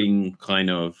shopping kind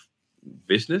of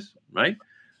business, right?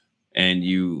 And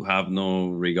you have no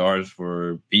regards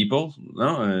for people,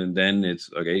 no, and then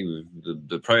it's okay,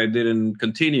 the project didn't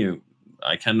continue,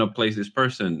 I cannot place this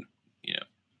person, you know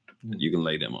you can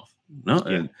lay them off, no.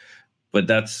 yeah. But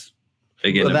that's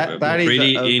again But that a is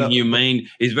pretty but inhumane.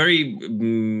 It's very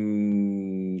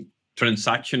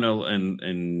transactional,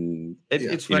 and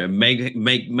Yeah. it's very.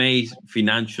 make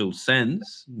financial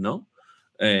sense, no.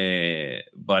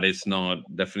 But it's not,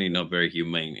 definitely not very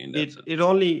humane in that it sense.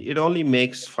 it only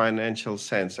makes financial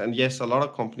sense, and yes, a lot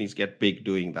of companies get big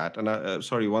doing that. And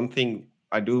sorry, one thing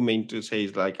I do mean to say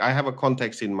is, like, I have a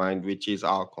context in mind, which is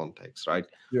our context, right?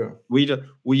 Yeah.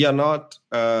 We are not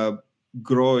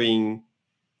growing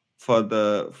for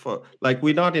like,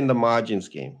 we're not in the margins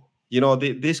game.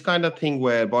 This kind of thing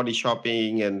where body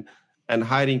shopping and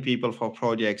hiring people for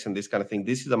projects and this kind of thing,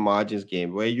 this is a margins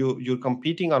game where you're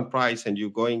competing on price, and you're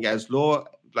going as low,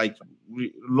 like,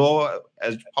 low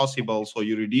as possible. So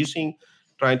you're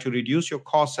trying to reduce your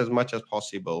costs as much as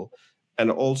possible,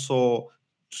 and also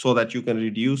so that you can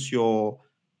reduce your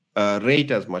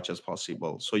rate as much as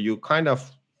possible. So you're kind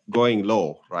of going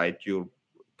low, right? You're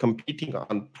competing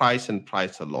on price and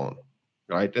price alone,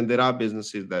 right? And there are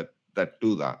businesses that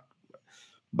do that,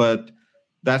 but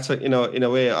that's in a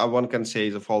way, one can say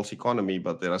is a false economy.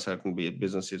 But there are certain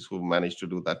businesses who manage to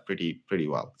do that pretty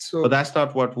well. But So that's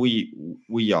not what we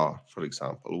are. For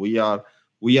example, we are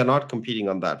not competing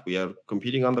on that. We are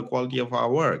competing on the quality of our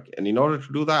work, and in order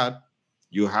to do that,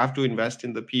 you have to invest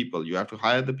in the people. You have to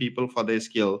hire the people for their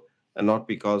skill, and not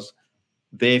because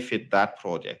they fit that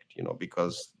project,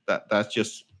 because that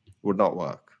just would not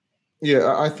work.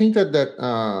 yeah, I think that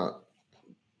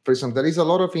for example, there is a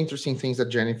lot of interesting things that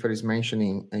Jennifer is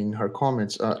mentioning in her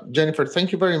comments. Jennifer,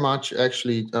 thank you very much,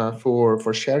 actually,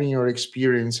 for sharing your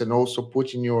experience and also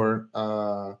putting your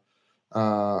uh,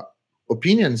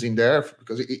 opinions in there,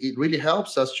 because it really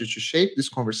helps us to shape this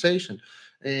conversation.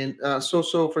 And so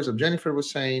for example, Jennifer was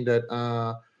saying that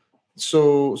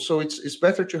so it's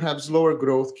better to have slower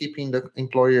growth, keeping the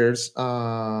employees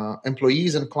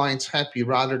and clients happy,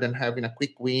 rather than having a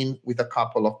quick win with a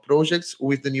couple of projects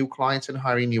with the new clients and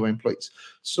hiring new employees.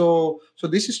 So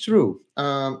this is true.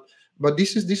 But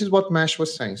this is what Mesh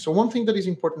was saying. So one thing that is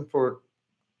important for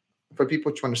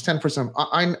people to understand, for example,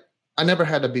 I never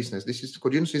had a business.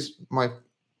 Cogenius is my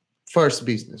first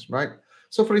business, right?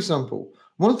 So for example,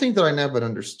 one thing that I never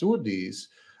understood is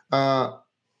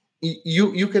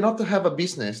you cannot have a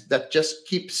business that just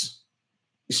keeps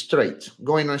straight,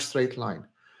 going on a straight line.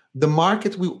 The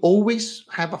market will always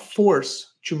have a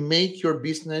force to make your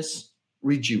business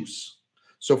reduce.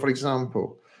 So for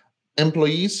example,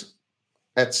 employees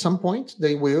at some point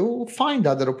they will find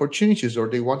other opportunities, or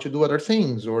they want to do other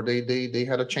things, or they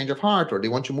had a change of heart, or they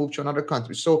want to move to another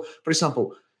country. So for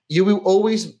example, you will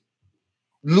always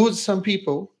lose some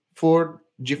people for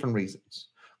different reasons.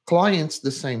 Clients,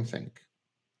 the same thing,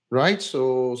 right?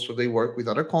 So they work with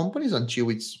other companies until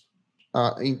it's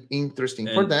interesting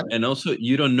for them. And also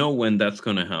you don't know when that's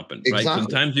going to happen, right? Exactly.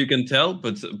 Sometimes you can tell,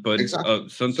 but Exactly.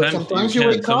 sometimes you sometimes you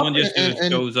can't. wake up Someone just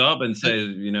and shows up and and says,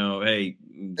 hey,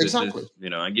 this exactly.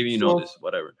 is, I'm giving you So notice,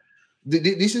 whatever.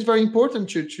 this is very important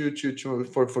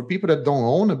for people that don't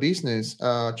own a business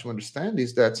to understand,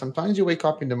 is that sometimes you wake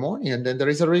up in the morning and then there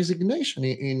is a resignation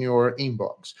in your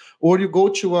inbox, or you go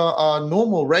to a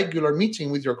normal regular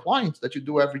meeting with your clients that you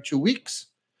do every 2 weeks,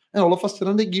 and all of a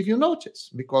sudden they give you notice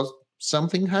because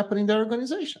something happened in their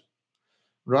organization,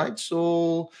 right?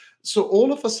 So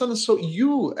all of a sudden, so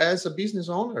you as a business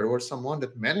owner or someone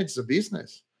that manages a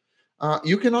business,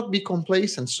 you cannot be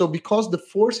complacent. So because the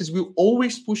forces will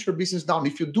always push your business down.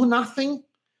 If you do nothing,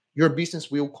 your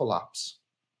business will collapse,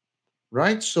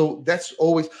 right? So that's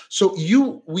always, so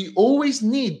we always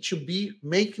need to be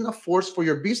making a force for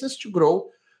your business to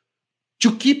grow,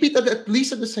 to keep it at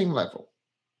least at the same level,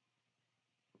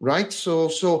 right? So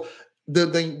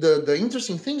the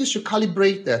interesting thing is to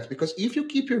calibrate that, because if you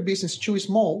keep your business too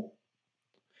small,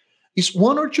 it's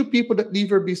one or two people that leave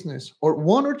your business, or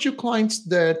one or two clients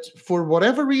that for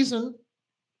whatever reason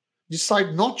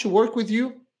decide not to work with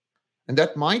you, and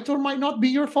that might or might not be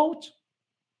your fault,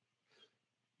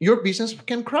 your business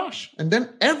can crash, and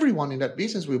then everyone in that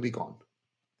business will be gone,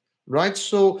 right?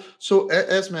 So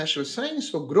as Mesh was saying,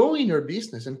 so growing your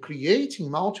business and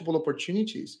creating multiple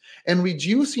opportunities and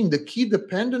reducing the key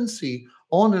dependency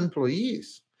on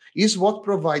employees is what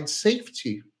provides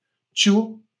safety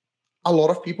to a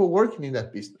lot of people working in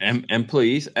that business.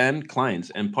 Employees and clients,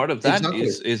 and part of that Exactly.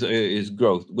 is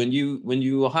growth. When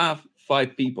you have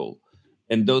 5 people,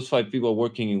 and those 5 people are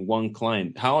working in one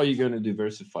client, how are you going to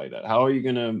diversify that? How are you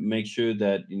going to make sure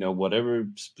that whatever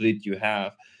split you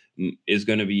have is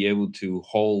going to be able to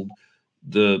hold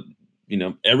the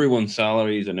everyone's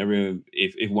salaries, and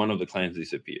if one of the clients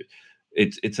disappears?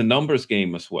 It's a numbers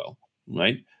game as well,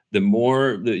 right? The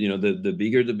more the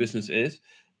bigger the business is,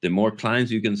 the more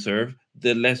clients you can serve,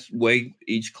 the less weight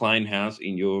each client has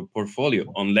in your portfolio,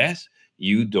 unless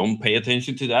you don't pay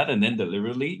attention to that, and then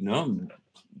deliberately,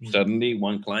 suddenly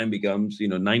one client becomes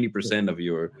 90% of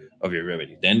your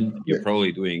revenue. Then you're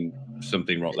probably doing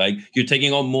something wrong, like you're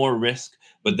taking on more risk.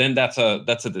 But then that's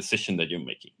a decision that you're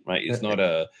making, right? It's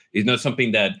not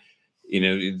something that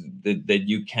that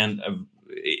you can't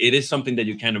it is something that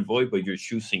you can avoid, but you're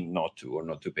choosing not to, or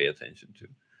not to pay attention to.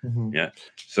 Mhm. Yeah.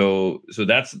 So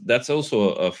that's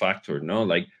also a factor, no?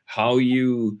 Like how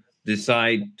you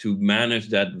decide to manage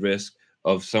that risk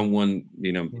of someone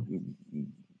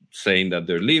saying that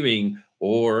they're leaving,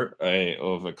 or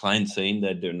of a client saying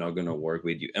that they're not going to work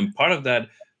with you. And part of that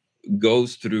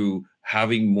goes through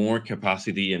having more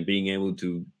capacity and being able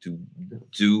to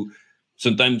do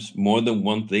sometimes more than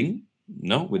one thing,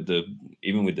 no,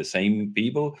 even with the same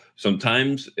people.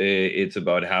 Sometimes it's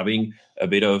about having a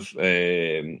bit of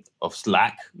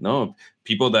slack, no,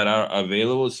 people that are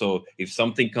available. So if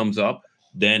something comes up,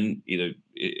 then either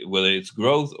whether it's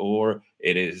growth or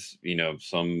it is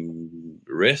some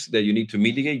risk that you need to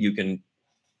mitigate, you can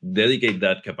delegate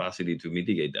that capacity to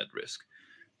mitigate that risk.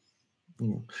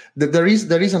 There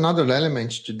is another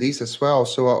element to this as well.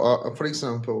 So, for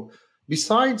example,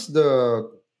 besides the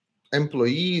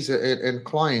employees and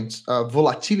clients,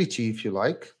 volatility, if you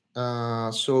like.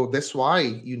 So that's why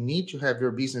you need to have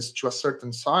your business to a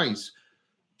certain size,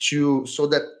 so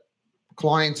that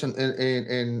clients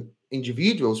and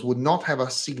individuals would not have a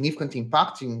significant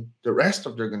impact in the rest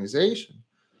of the organization.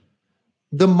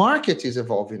 The market is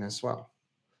evolving as well.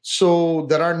 So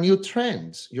there are new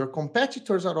trends. Your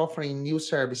competitors are offering new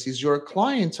services. Your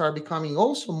clients are becoming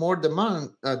also more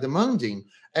demanding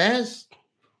as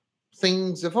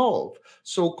things evolve.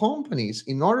 So companies,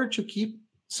 in order to keep,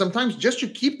 sometimes just to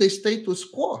keep the status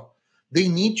quo, they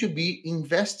need to be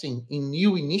investing in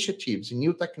new initiatives, in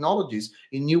new technologies,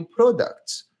 in new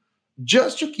products,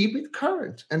 just to keep it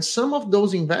current. And some of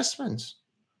those investments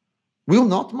will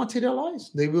not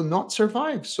materialize. They will not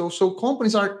survive. So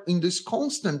companies are in this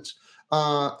constant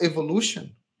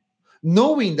evolution,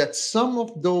 knowing that some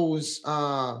of those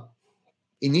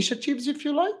initiatives, if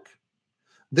you like,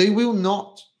 they will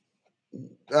not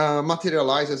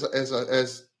materialize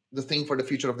as the thing for the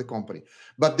future of the company,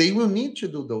 but they will need to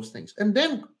do those things. And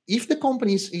then if the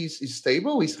company is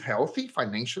stable, is healthy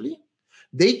financially,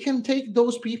 they can take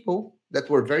those people that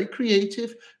were very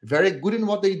creative, very good in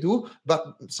what they do,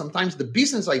 but sometimes the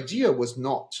business idea was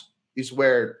not, is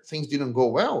where things didn't go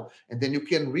well, and then you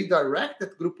can redirect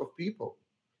that group of people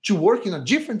to work in a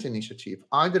different initiative,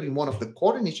 either in one of the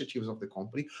core initiatives of the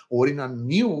company or in a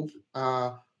new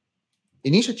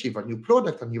initiative, a new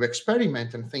product, a new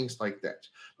experiment, and things like that.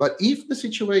 But if the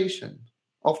situation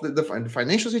of the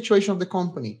financial situation of the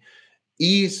company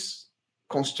is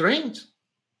constrained,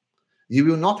 you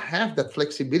will not have that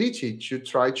flexibility to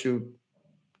try to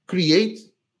create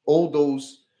all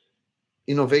those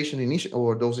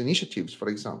or those initiatives, for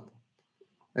example.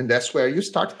 And that's where you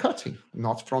start cutting,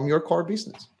 not from your core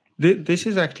business. This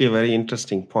is actually a very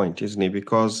interesting point, isn't it?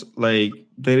 Because like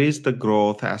there is the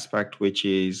growth aspect, which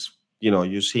is,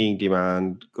 you're seeing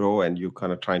demand grow and you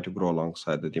kind of trying to grow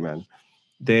alongside the demand.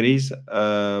 There is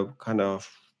a kind of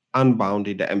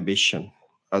unbounded ambition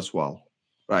as well,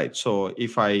 right? So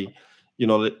if like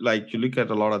you look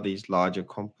at a lot of these larger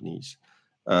companies,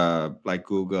 like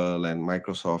Google and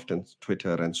Microsoft and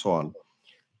Twitter and so on,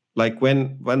 like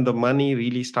when the money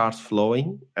really starts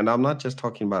flowing, and I'm not just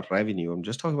talking about revenue, I'm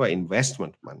just talking about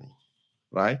investment money,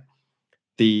 right?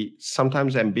 The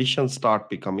sometimes ambitions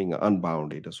start becoming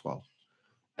unbounded as well.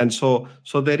 And so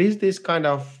there is this kind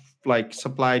of like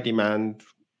supply demand,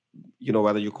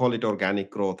 whether you call it organic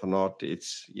growth or not,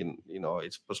 it's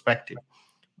it's perspective.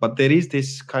 But there is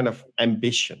this kind of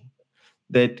ambition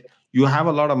that you have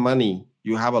a lot of money,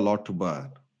 you have a lot to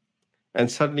burn, and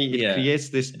suddenly it Yeah, creates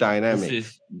this this dynamic.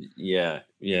 is yeah.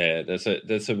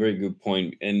 That's a very good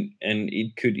point, and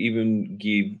it could even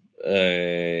give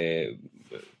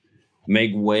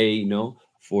make way,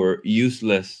 for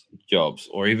useless jobs,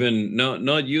 or even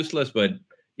not useless, but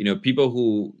people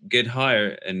who get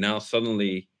hired and now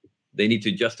suddenly they need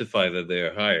to justify that they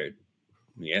are hired.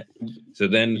 Yeah. So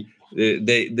then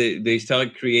they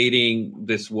start creating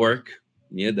this work,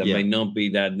 that Yeah. may not be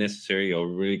that necessary or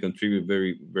really contribute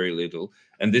very very little.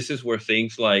 And this is where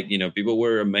things like, people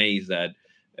were amazed that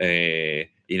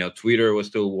Twitter was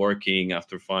still working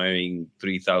after firing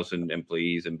 3,000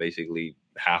 employees and basically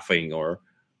halving or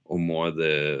more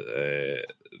the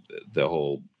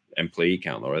whole employee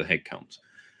count or the head count.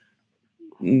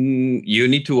 You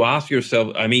need to ask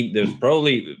yourself. I mean, there's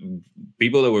probably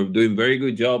people that were doing very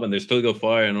good job and they still got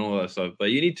fired and all that stuff.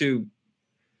 But you need to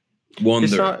It's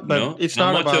wonder, not, but it's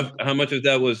how not much of about.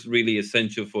 that was really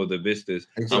essential for the business.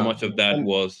 How much Exactly. of that And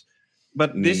was,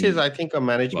 but this is, I think, a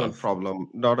management fluff. problem,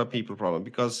 not a people problem,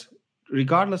 because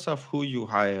regardless of who you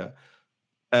hire,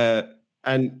 uh,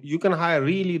 and you can hire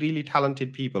really, really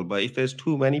talented people, but if there's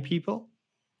too many people,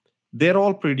 they're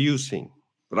all producing,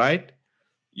 right?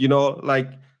 Like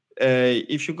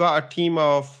if you got a team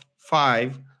of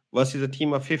 5 versus a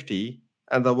team of 50,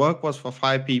 and the work was for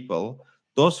 5 people,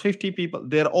 those 50 people,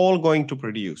 they're all going to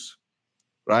produce,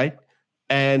 right?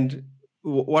 And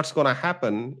what's going to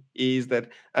happen is that,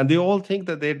 and they all think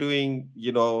that they're doing,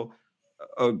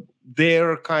 uh,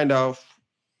 they're kind of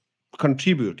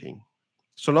contributing.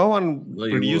 So no one Well,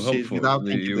 produces without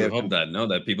thinking you will they're hope that, no,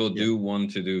 that people yeah. do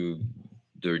want to do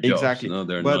their jobs. Exactly. No,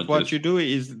 they're But not what you just do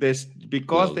is this,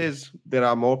 because will. there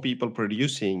are more people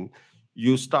producing,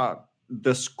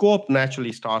 the scope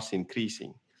naturally starts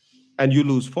increasing, and you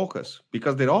lose focus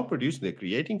because they're all producing, they're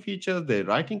creating features, they're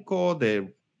writing code, they're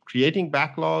creating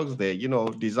backlogs, they're,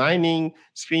 designing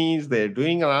screens, they're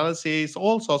doing analysis,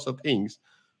 all sorts of things,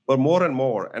 but more and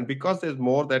more. And because there's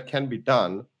more that can be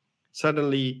done,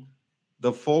 suddenly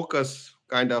the focus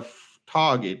kind of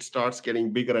target starts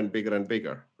getting bigger and bigger and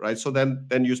bigger, right? So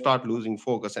then you start losing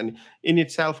focus, and in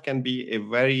itself can be a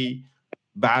very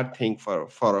bad thing for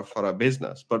a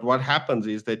business. But what happens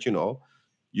is that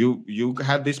you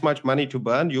have this much money to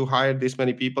burn, you hire this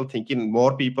many people thinking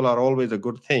more people are always a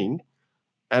good thing,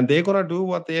 and they're going to do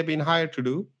what they have been hired to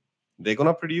do, they're going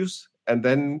to produce. And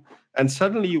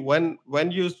suddenly when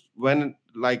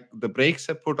like the brakes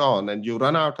are put on and you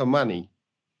run out of money,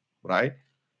 right,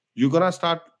 you're going to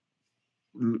start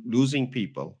losing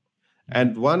people,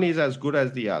 and one is as good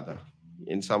as the other,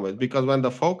 in some ways, because when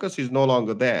the focus is no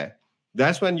longer there,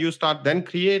 that's when you start then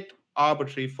create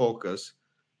arbitrary focus,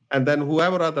 and then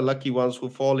whoever are the lucky ones who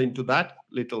fall into that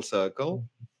little circle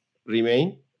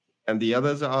remain, and the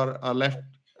others are left.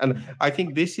 And I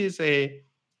think this is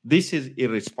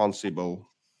irresponsible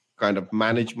kind of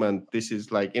management. This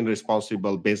is like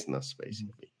irresponsible business,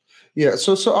 basically. Yeah.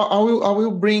 So I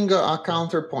will bring a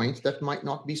counterpoint that might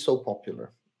not be so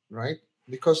popular, right?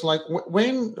 Because like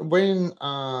when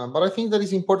but I think that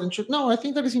is important to no, I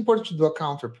think that is important to do a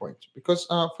counterpoint because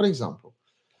for example,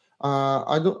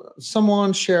 I don't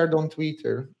someone shared on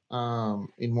Twitter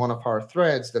in one of our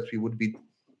threads that we would be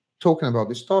talking about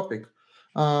this topic,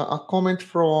 a comment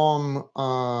from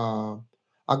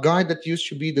a guy that used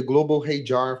to be the global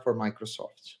HR for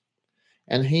Microsoft,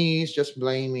 and he's just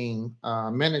blaming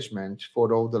management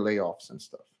for all the layoffs and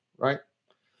stuff, right?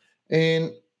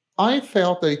 And I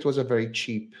felt that it was a very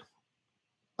cheap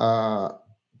uh,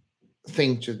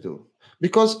 thing to do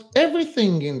because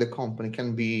everything in the company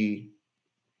can be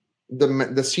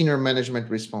the senior management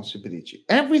responsibility.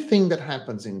 Everything that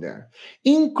happens in there,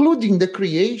 including the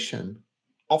creation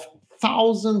of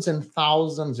thousands and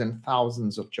thousands and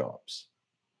thousands of jobs.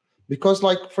 Because,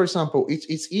 like for example,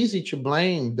 it's easy to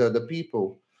blame the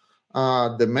people,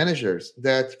 the managers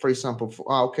that, for example,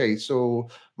 okay, so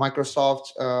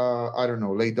Microsoft, I don't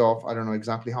know, laid off, I don't know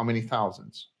exactly how many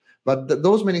thousands, but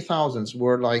those many thousands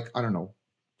were like, I don't know,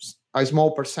 a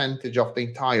small percentage of the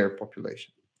entire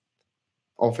population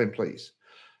of employees.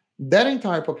 That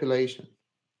entire population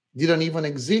didn't even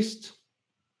exist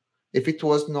if it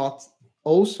was not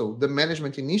also the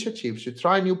management initiatives to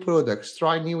try new products,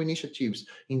 try new initiatives,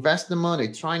 invest the money,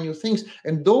 try new things.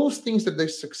 And those things that they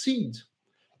succeed,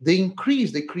 they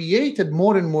increased, they created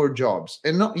more and more jobs.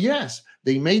 And not, yes,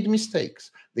 they made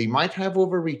mistakes. They might have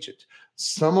overreached.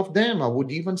 Some of them, I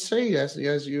would even say, as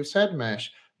you said,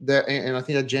 Mesh, that, and I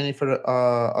think that Jennifer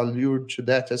allured to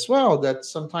that as well, that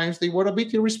sometimes they were a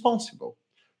bit irresponsible.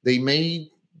 They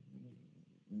may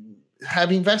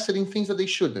have invested in things that they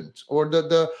shouldn't, or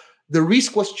the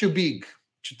risk was too big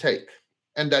to take,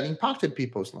 and that impacted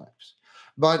people's lives.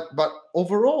 But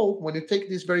overall, when you take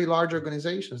these very large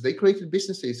organizations, they created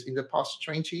businesses in the past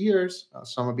 20 years,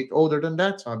 some a bit older than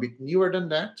that, some a bit newer than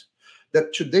that,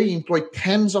 that today employ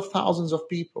tens of thousands of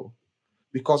people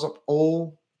because of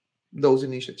all those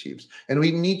initiatives. And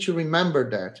we need to remember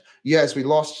that, yes, we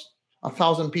lost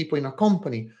 1,000 people in a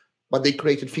company, but they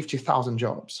created 50,000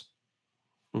 jobs.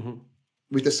 Mm-hmm.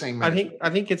 With the same management. I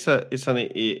think it's an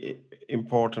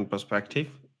important perspective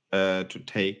to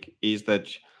take, is that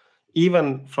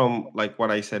even from like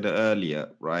what I said earlier,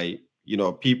 right? You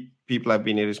know, people have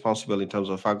been irresponsible in terms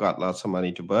of, I got lots of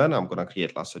money to burn, I'm going to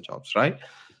create lots of jobs, right?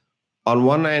 On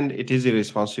one end, it is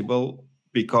irresponsible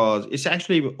because it's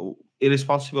actually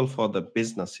irresponsible for the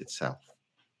business itself,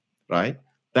 right?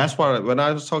 That's why when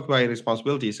I was talking about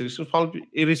irresponsibility, it's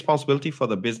irresponsibility for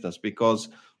the business, because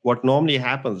what normally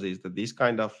happens is that this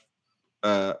kind of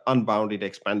unbounded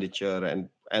expenditure and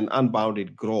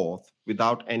unbounded growth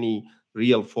without any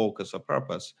real focus or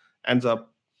purpose ends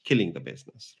up killing the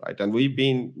business, right? And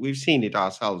we've seen it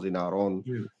ourselves in our own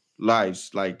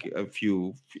lives, like a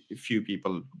few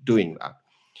people doing that.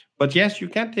 But yes, you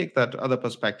can take that other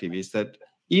perspective, is that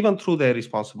even through their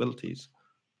responsibilities,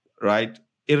 right,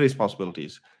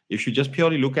 irresponsibilities, if you just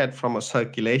purely look at from a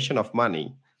circulation of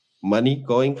money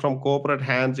going from corporate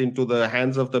hands into the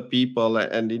hands of the people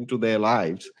and into their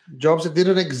lives, jobs that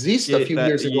didn't exist a few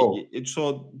years ago.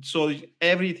 So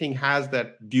everything has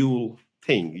that dual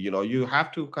thing, you know. You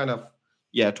have to kind of,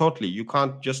 totally, you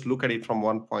can't just look at it from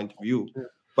one point of view.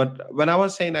 But when I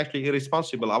was saying actually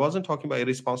irresponsible, I wasn't talking about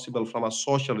irresponsible from a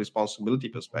social responsibility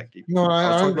perspective. No, I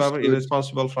was talking about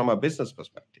irresponsible from a business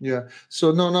perspective. Yeah.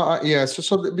 So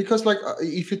So because like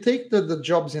if you take the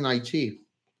jobs in IT,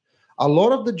 a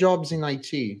lot of the jobs in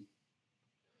IT,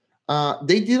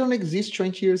 they didn't exist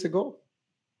 20 years ago.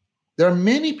 There are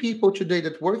many people today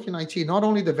that work in IT, not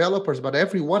only developers, but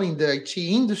everyone in the IT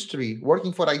industry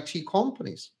working for IT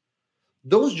companies.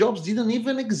 Those jobs didn't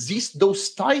even exist.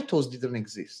 Those titles didn't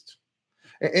exist.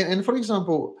 And for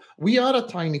example, we are a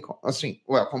tiny,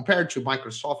 well, compared to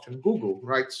Microsoft and Google,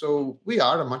 right? So we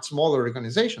are a much smaller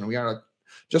organization. We are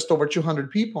just over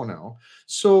 200 people now.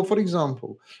 So, for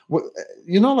example,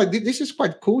 like this is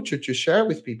quite cool to share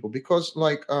with people, because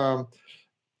like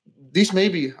this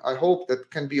maybe, I hope that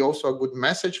can be also a good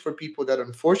message for people that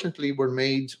unfortunately were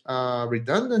made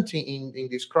redundant in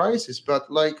this crisis.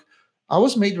 But like, I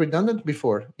was made redundant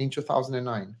before in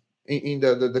 2009 in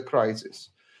the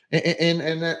crisis.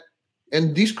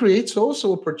 And this creates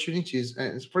also opportunities.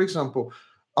 And for example,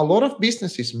 a lot of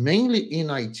businesses, mainly in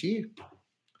IT,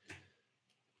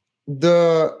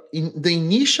 the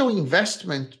initial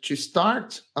investment to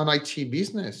start an IT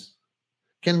business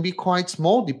can be quite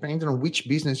small depending on which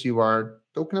business you are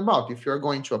talking about. If you're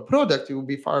going to a product, it will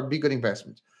be far bigger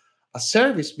investment. A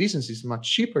service business is much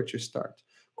cheaper to start.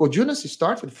 Cojunas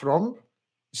started from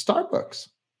Starbucks.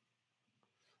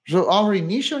 So our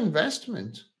initial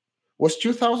investment was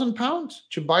 £2,000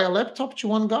 to buy a laptop to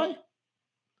one guy.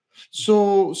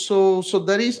 So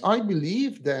that is, I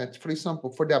believe that, for example,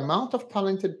 for the amount of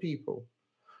talented people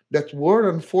that were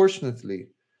unfortunately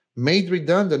made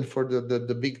redundant for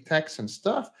the big techs and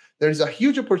stuff, there is a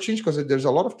huge opportunity because there's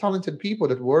a lot of talented people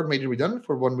that were made redundant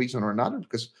for one reason or another.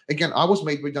 Because again, I was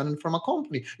made redundant from a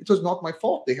company. It was not my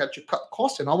fault. They had to cut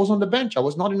costs and I was on the bench. I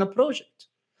was not in a project.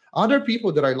 Other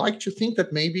people that I like to think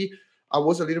that maybe I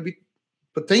was a little bit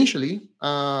potentially,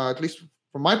 at least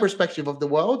from my perspective of the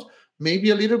world, maybe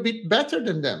a little bit better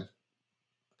than them.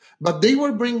 But they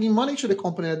were bringing money to the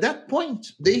company. At that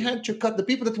point, they had to cut the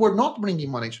people that were not bringing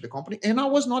money to the company, and I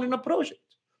was not in a project.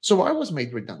 So I was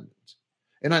made redundant.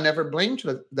 And I never blamed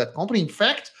that company. In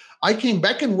fact, I came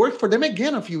back and worked for them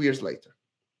again a few years later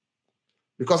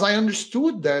because I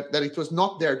understood that it was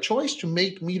not their choice to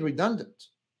make me redundant.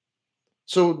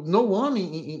 So no one,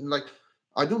 like,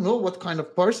 I don't know what kind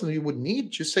of person you would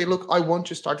need to say, look, I want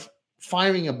to start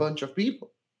firing a bunch of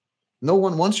people. No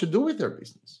one wants to do with their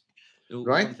business.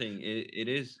 Right? One thing,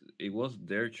 it was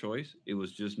their choice. It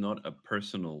was just not a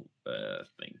personal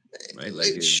thing, right?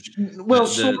 Like well,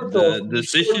 the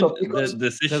decision, the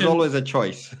decision. There's always a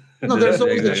choice. No, there's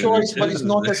always a choice, but it's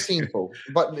not as simple.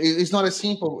 But it's not as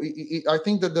simple. I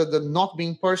think that the not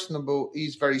being personable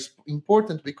is very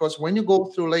important because when you go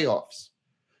through layoffs,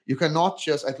 you cannot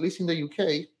just, at least in the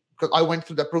UK, because I went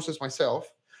through that process myself,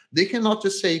 they cannot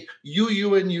just say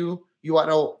you and you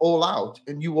are all out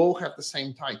and you all have the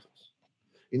same titles.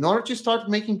 In order to start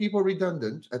making people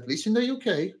redundant, at least in the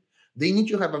UK, they need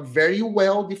to have a very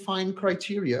well-defined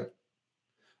criteria.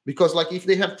 Because like if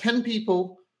they have 10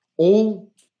 people, all,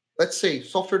 let's say,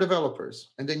 software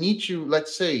developers, and they need to,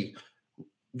 let's say,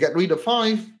 get rid of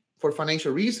 5 for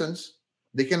financial reasons,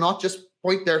 they cannot just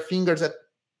point their fingers at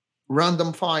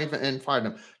random 5 and fire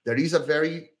them. There is a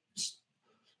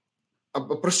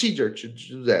procedure to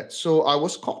do that. So I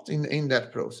was caught in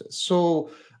that process. So,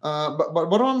 but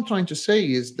what I'm trying to say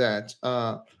is that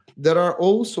there are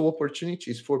also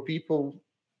opportunities for people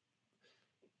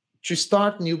to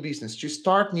start new business, to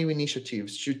start new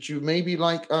initiatives, to maybe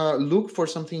like look for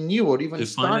something new or even to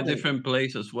find a different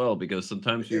place as well, because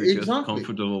sometimes you're just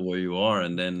comfortable where you are,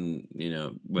 and then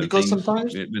when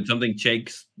something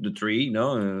shakes the tree,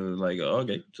 like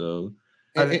okay, so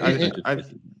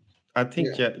I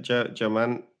think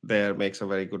German there makes a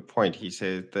very good point. He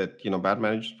says that bad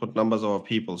managers put numbers over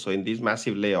people. So in these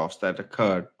massive layoffs that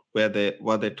occurred, where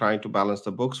they're trying to balance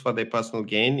the books for their personal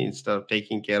gain instead of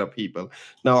taking care of people.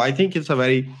 Now, I think it's a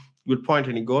very good point,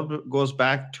 and it goes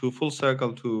back to full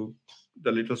circle to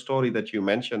the little story that you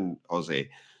mentioned, Jose,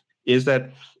 is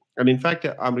that, and in fact,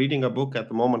 I'm reading a book at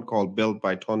the moment called Built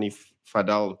by Tony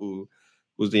Fadell,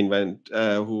 who's the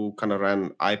who kind of ran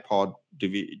iPod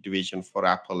division for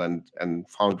Apple and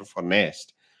founder for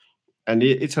Nest. And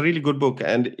it's a really good book.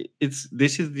 And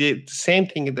this is the same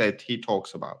thing that he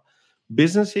talks about.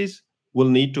 Businesses will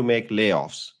need to make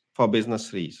layoffs for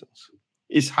business reasons.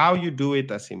 It's how you do it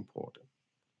that's important,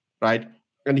 right?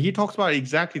 And he talks about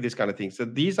exactly this kind of thing. So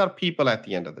these are people at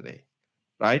the end of the day,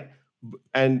 right?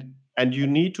 And you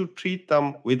need to treat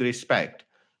them with respect.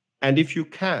 And if you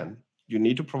can, you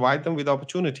need to provide them with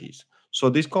opportunities. So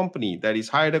this company that is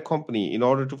hired a company in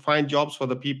order to find jobs for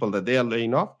the people that they are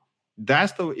laying off,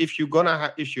 that's if you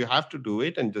have to do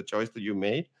it, and the choice that you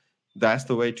made, that's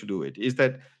the way to do it. Is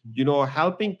that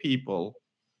helping people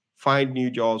find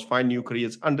new jobs, find new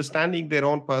careers, understanding their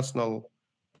own personal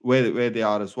where they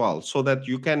are as well, so that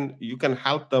you can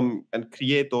help them and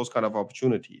create those kind of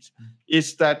opportunities.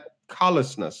 It's that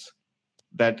callousness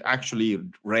that actually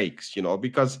rakes,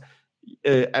 because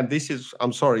and this is,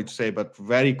 I'm sorry to say, but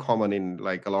very common in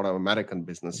like a lot of American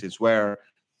businesses, where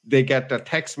they get a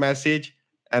text message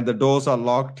and the doors are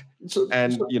locked, get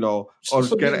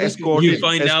escorted. You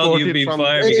find out you've been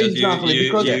fired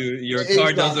because your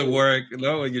car doesn't work.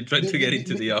 No, you're trying to get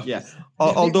into the office. Yeah.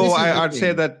 Although I'd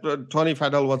say that Tony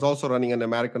Fadell was also running an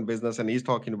American business, and he's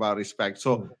talking about respect.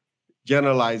 So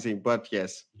generalizing, but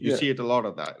yes, you see it a lot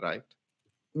of that, right?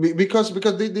 Because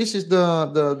this is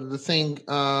the thing.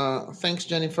 Thanks,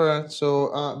 Jennifer.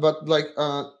 So, but like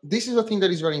this is a thing that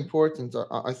is very important.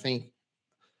 I think,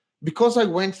 because I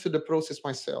went through the process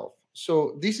myself,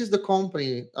 so this is the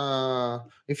company.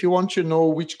 If you want to know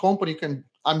which company,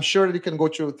 I'm sure you can go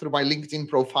through my LinkedIn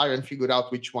profile and figure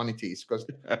out which one it is, because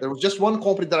there was just one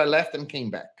company that I left and came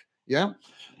back. Yeah.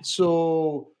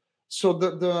 So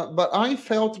but I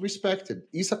felt respected.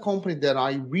 It's a company that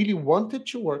I really wanted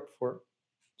to work for.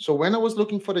 So when I was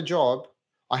looking for a job,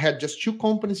 I had just two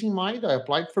companies in mind. I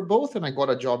applied for both and I got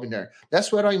a job in there.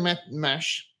 That's where I met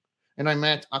Mesh, and I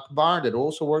met Akbar, that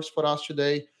also works for us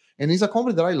today. And it's a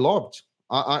company that I loved.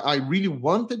 I really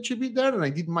wanted to be there, and I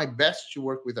did my best to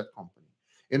work with that company.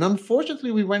 And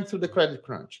unfortunately, we went through the credit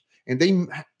crunch, and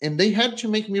they had to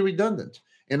make me redundant.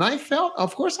 And I felt,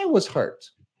 of course, I was hurt.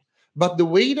 But the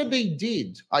way that they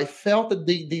did, I felt that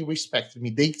they respected me.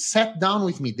 They sat down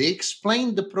with me. They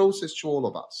explained the process to all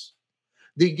of us.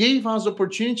 They gave us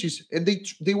opportunities, and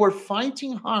they were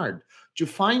fighting hard to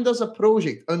find us a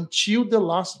project until the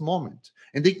last moment.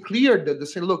 And they cleared that. They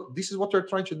said, look, this is what we're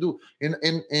trying to do.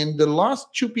 And the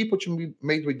last two people to be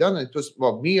made redundant, it was,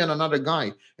 well, me and another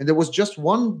guy. And there was just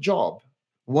one job,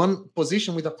 one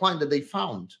position with a client that they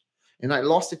found. And I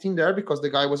lost it in there because the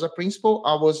guy was a principal.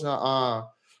 I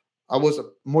was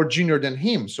more junior than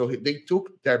him. So they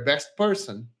took their best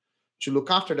person to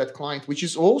look after that client, which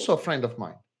is also a friend of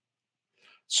mine.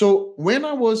 So when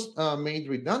I was made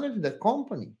redundant in that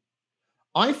company,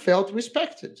 I felt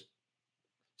respected.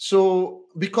 So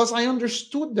because I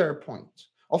understood their point,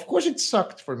 of course it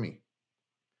sucked for me.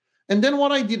 And then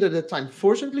what I did at the time,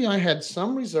 fortunately, I had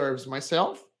some reserves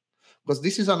myself, because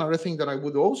this is another thing that I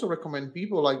would also recommend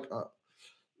people, like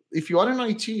if you are in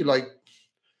IT, like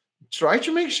try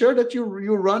to make sure that you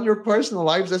run your personal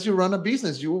lives as you run a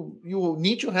business. You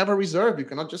need to have a reserve. You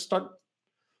cannot just start.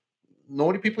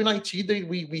 Knowing people in IT,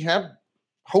 we have,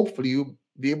 hopefully you'll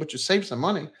be able to save some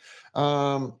money.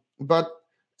 But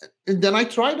and then I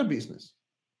tried a business.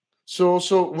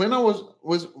 So when I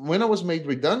was made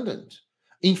redundant,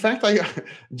 in fact, I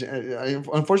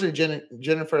unfortunately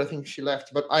Jennifer, I think she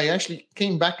left, but I actually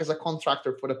came back as a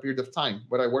contractor for a period of time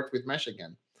where I worked with Mesh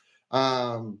again.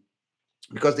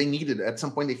 Because they needed, at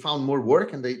some point they found more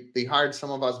work and they hired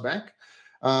some of us back.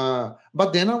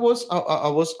 But then I was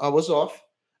off,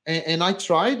 and I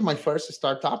tried my first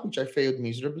startup, which I failed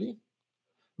miserably.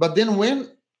 But then when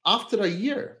after a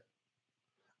year,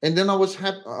 and then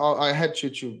I had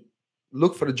to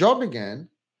look for a job again.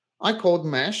 I called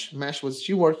Mesh. Mesh was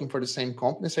still working for the same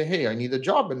company. Say, hey, I need a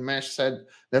job. And Mesh said,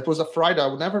 that was a Friday. I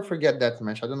will never forget that,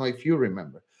 Mesh. I don't know if you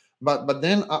remember. But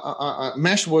then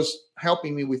Mesh was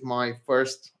helping me with my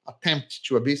first attempt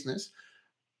to a business.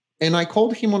 And I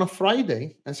called him on a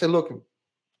Friday and said, look,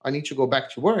 I need to go back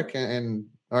to work and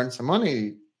earn some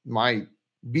money. My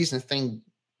business thing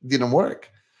didn't work.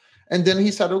 And then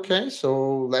he said, okay,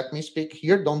 so let me speak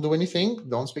here. Don't do anything.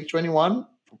 Don't speak to anyone.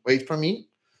 Wait for me.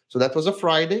 So that was a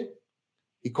Friday.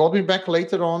 He called me back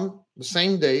later on the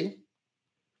same day.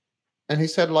 And he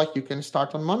said, like, you can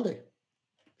start on Monday.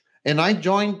 And I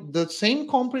joined the same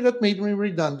company that made me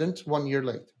redundant 1 year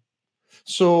later.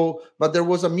 So, but there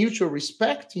was a mutual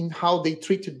respect in how they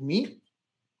treated me.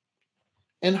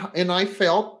 And I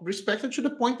felt respected to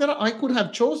the point that I could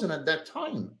have chosen at that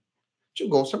time to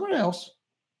go somewhere else.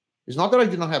 It's not that I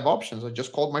did not have options. I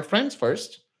just called my friends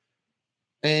first.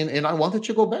 And I wanted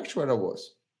to go back to where I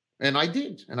was. And I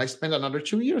did. And I spent another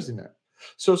 2 years in there.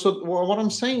 So what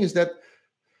I'm saying is that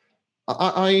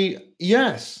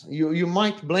yes, you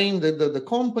might blame the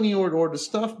company or the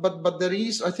stuff, but there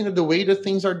is, I think, that the way that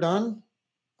things are done,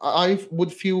 I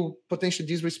would feel potentially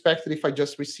disrespected if I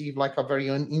just receive like a very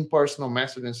impersonal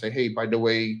message and say, hey, by the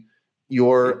way,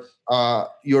 your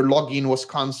login was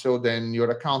canceled and your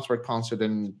accounts were canceled,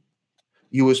 and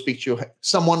you will speak to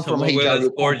someone from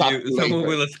HR. Someone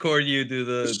will escort you to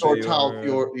the sort out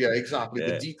your exactly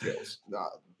the details.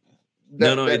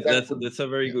 That's a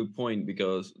very good point,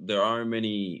 because there are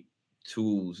many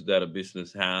tools that a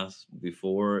business has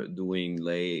before doing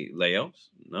layoffs.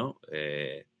 No,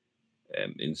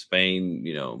 in Spain,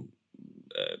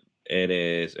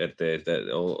 ERES, ERTES, that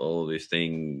all this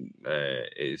thing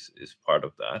is part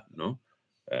of that. No,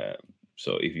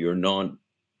 so if you're not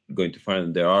going to find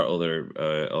them, there are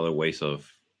other ways of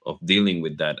dealing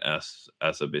with that as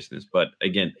a business. But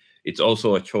again, it's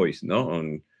also a choice,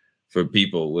 no, for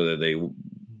people whether they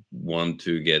want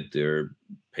to get their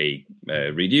pay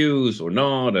reduced or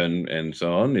not, and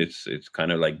so on. It's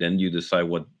kind of like, then you decide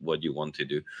what you want to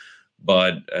do.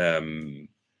 But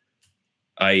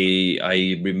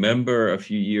I remember a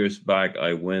few years back,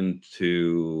 I went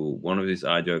to one of these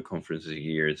agile conferences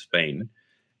here in Spain,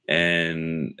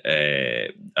 and I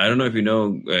don't know if you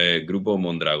know Grupo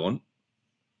Mondragon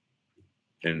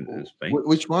in Spain.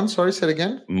 Which one? Sorry, say it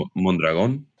again.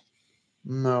 Mondragon.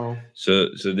 No. So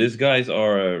these guys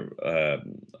are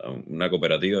una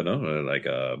cooperativa, no? Like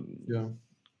Yeah.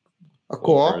 A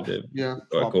co-op. cooperative, Yeah.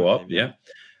 a co-op, Cooperative, yeah.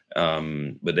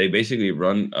 yeah. But they basically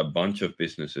run a bunch of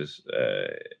businesses,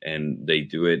 and they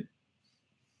do it.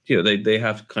 You know, they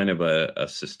have kind of a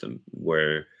system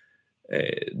where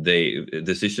they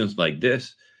decisions like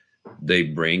this they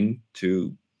bring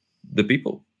to the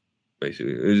people.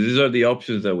 Basically, these are the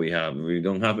options that we have. We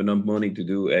don't have enough money to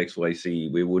do X, Y, Z.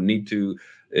 We would need to,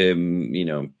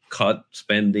 cut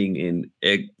spending in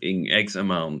X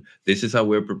amount. This is how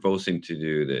we're proposing to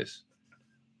do this.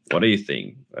 What do you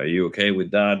think? Are you okay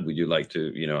with that? Would you like to,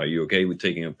 are you okay with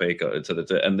taking a pay cut, et cetera, et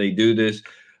cetera? And they do this.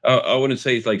 I wouldn't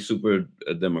say it's like super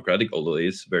democratic, although it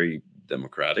is very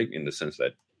democratic in the sense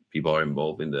that people are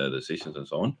involved in the decisions and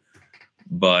so on.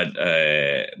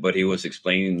 But he was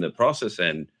explaining the process,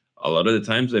 and a lot of the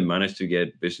times they manage to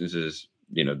get businesses,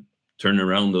 turn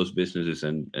around those businesses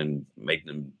and make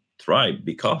them thrive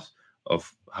because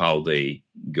of how they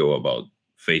go about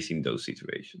facing those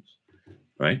situations,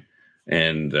 right?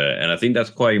 And I think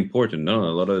that's quite important. No,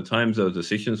 a lot of the times those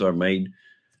decisions are made.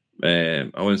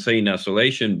 I wouldn't say in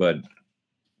isolation, but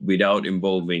without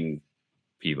involving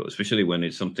people, especially when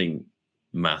it's something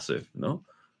massive. No,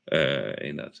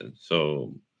 in that sense.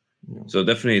 Yeah. So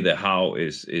definitely the how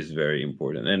is very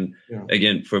important. And Yeah.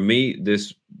 again, for me,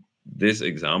 this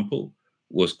example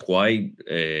was quite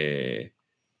the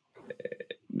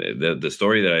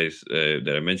story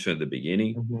that I mentioned at the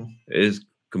beginning Mhm. is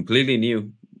completely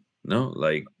new. No,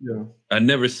 like Yeah. I've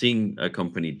never seen a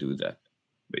company do that,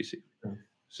 basically. Yeah.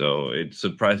 So it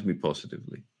surprised me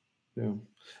positively. Yeah.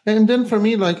 And then for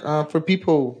me, like for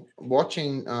people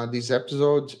watching these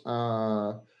episodes,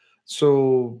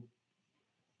 so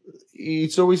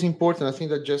it's always important. I think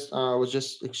that just was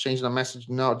just exchanging a message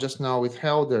now with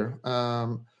Helder.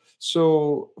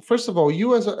 So first of all,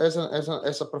 you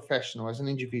as a professional, as an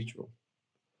individual,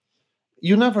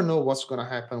 you never know what's going to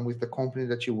happen with the company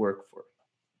that you work for,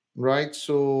 right?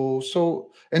 So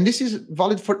and this is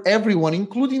valid for everyone,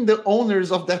 including the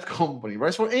owners of that company,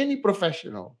 right? For any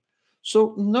professional.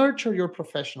 So nurture your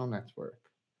professional network.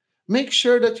 Make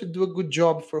sure that you do a good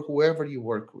job for whoever you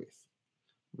work with,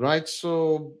 right?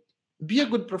 So be a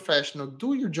good professional,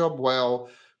 do your job well,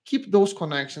 keep those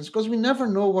connections, because we never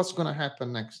know what's going to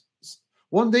happen next.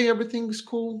 One day everything is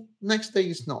cool, next day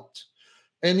is not.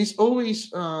 And it's always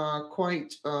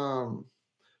quite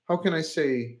how can I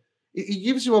say, it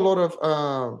gives you a lot of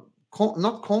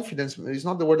not confidence, it's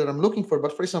not the word that I'm looking for,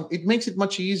 but for example, it makes it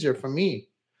much easier for me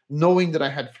knowing that I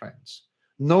had friends,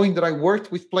 knowing that I worked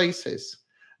with places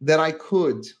that I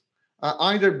could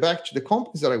either back to the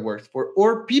companies that I worked for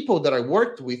or people that I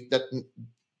worked with that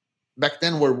back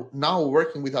then were now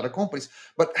working with other companies,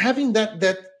 but having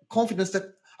that confidence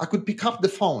that I could pick up the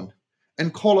phone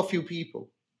and call a few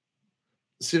people.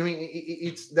 So I mean,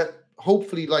 it's that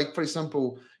hopefully, like for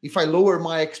example, if I lower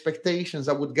my expectations,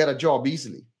 I would get a job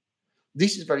easily.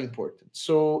 This is very important.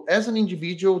 So as an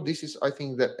individual, this is I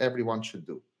think that everyone should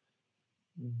do.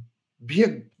 Be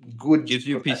a good Gives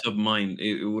you peace of mind.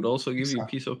 It would also give you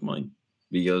peace of mind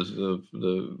because of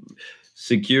the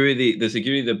security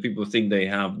that people think they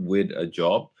have with a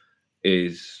job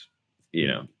is,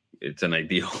 it's an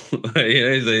ideal.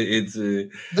 the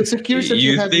security that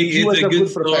you You have think with you it's as a a good good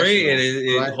story and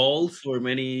professional, it right? holds for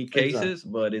many Exactly. cases,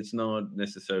 but it's not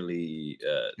necessarily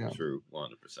Yeah. true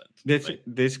 100%. This Right?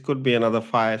 this could be another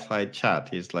fireside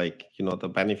chat. Is like the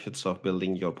benefits of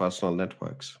building your personal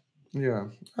networks. Yeah.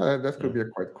 That could Yeah. be a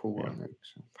quite cool Yeah. one.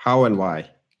 Actually. How and why?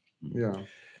 Yeah.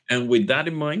 And with that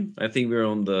in mind, I think we're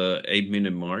on the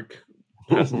 8-minute mark,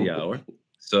 past the hour.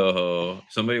 So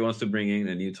somebody wants to bring in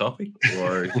a new topic,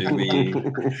 or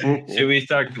should we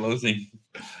start closing?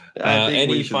 I think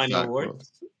we Any should final start close.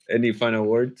 words? Any final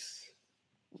words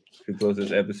to close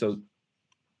this episode?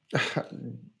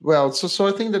 Well, so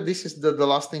I think that this is the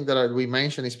last thing that we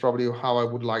mentioned is probably how I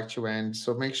would like to end.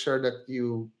 So make sure that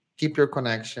you keep your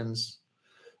connections,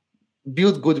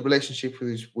 build good relationship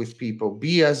with people,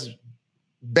 be as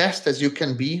best as you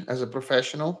can be as a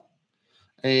professional,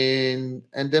 and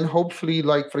then hopefully,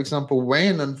 like for example,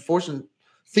 when unfortunate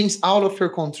things out of your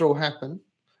control happen,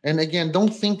 and again,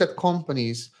 don't think that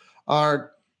companies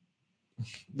are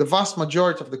the vast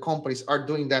majority of the companies are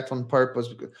doing that on purpose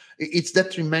because it's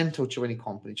detrimental to any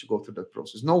company to go through that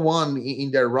process. No one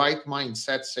in their right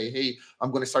mindset say, hey,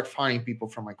 I'm going to start firing people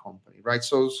from my company, right?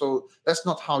 So that's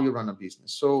not how you run a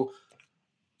business.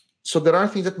 So there are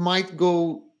things that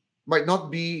might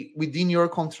not be within your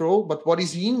control, but what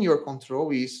is in your control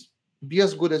is be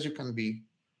as good as you can be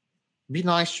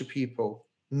nice to people,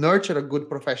 nurture a good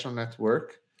professional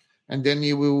network, and then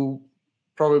you will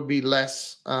probably be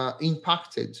less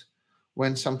impacted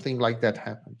when something like that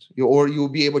happens. Or you'll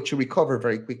be able to recover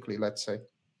very quickly, let's say.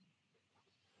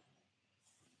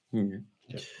 Yeah.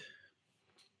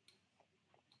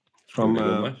 From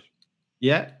my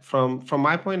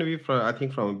point of view, I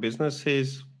think from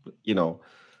businesses,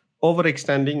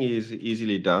 overextending is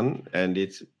easily done, and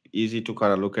it's easy to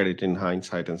kind of look at it in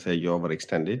hindsight and say you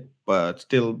overextended. But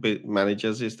still,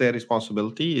 managers, is their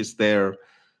responsibility, is their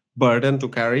burden to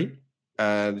carry.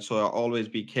 And so always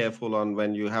be careful on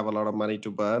when you have a lot of money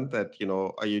to burn, that,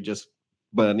 are you just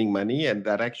burning money? And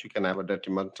that actually can have a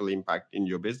detrimental impact in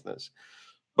your business.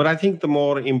 But I think the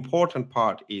more important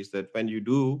part is that when you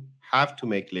do have to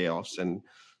make layoffs, and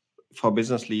for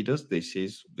business leaders,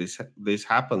 this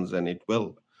happens, and it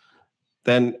will,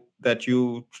 then that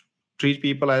you treat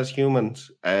people as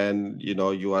humans, and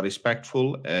you are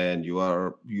respectful, and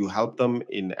you help them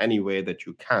in any way that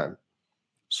you can,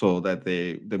 so that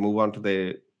they move on to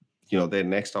their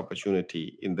next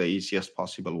opportunity in the easiest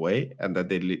possible way, and that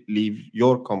they leave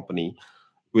your company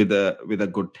with a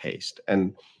good taste,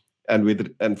 and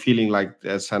feeling like,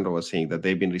 as Sandra was saying, that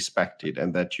they've been respected,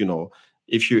 and that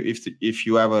if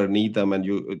you ever need them, and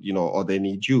or they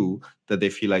need you, that they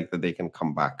feel like that they can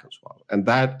come back as well. And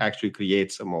that actually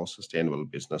creates a more sustainable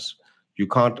business. You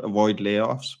can't avoid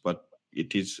layoffs, but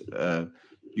it is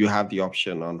you have the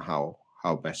option on how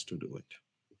best to do it.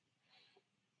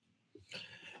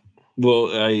 Well,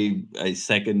 I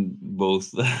second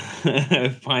both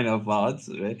final thoughts,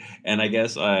 right? And I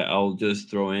guess I'll just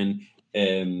throw in,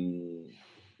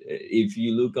 if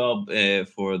you look up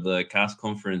for the CAS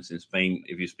conference in Spain,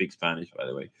 if you speak Spanish, by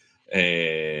the way,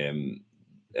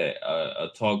 a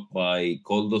talk by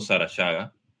Coldo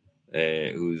Sarachaga,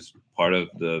 who's part of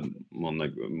the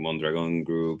Mondragon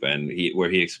group, and where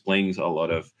he explains a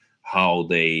lot of how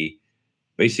they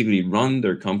basically run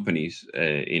their companies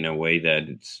in a way that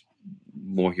it's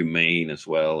more humane as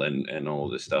well, and all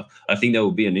this stuff. I think that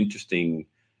would be an interesting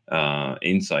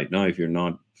insight. Now, if you're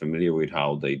not familiar with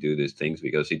how they do these things,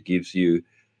 because it gives you,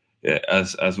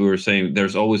 as we were saying,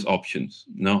 there's always options.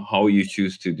 Now, how you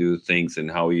choose to do things and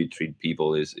how you treat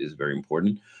people is very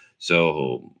important.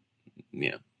 So,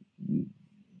 yeah,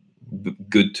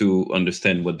 good to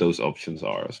understand what those options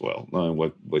are as well, and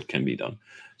what can be done.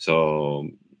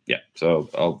 So, yeah, so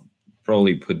I'll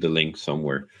probably put the link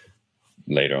somewhere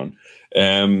later on.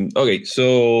 Okay,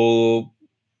 so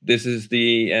this is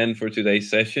the end for today's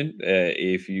session.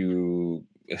 If you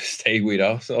stay with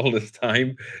us all this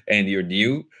time and you're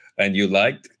new and you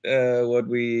liked what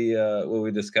we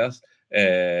discussed,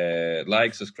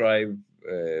 like, subscribe,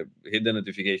 hit the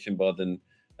notification button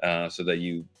so that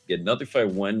you get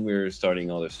notified when we're starting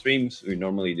other streams. We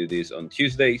normally do this on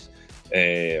Tuesdays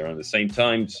around the same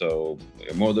time, so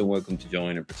you're more than welcome to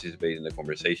join and participate in the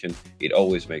conversation. It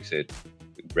always makes it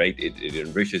great. It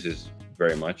enriches us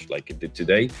very much, like it did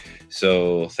today.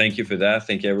 So thank you for that.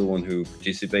 Thank you everyone who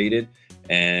participated,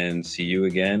 and see you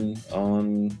again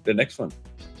on the next one.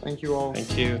 Thank you all.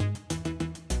 Thank you.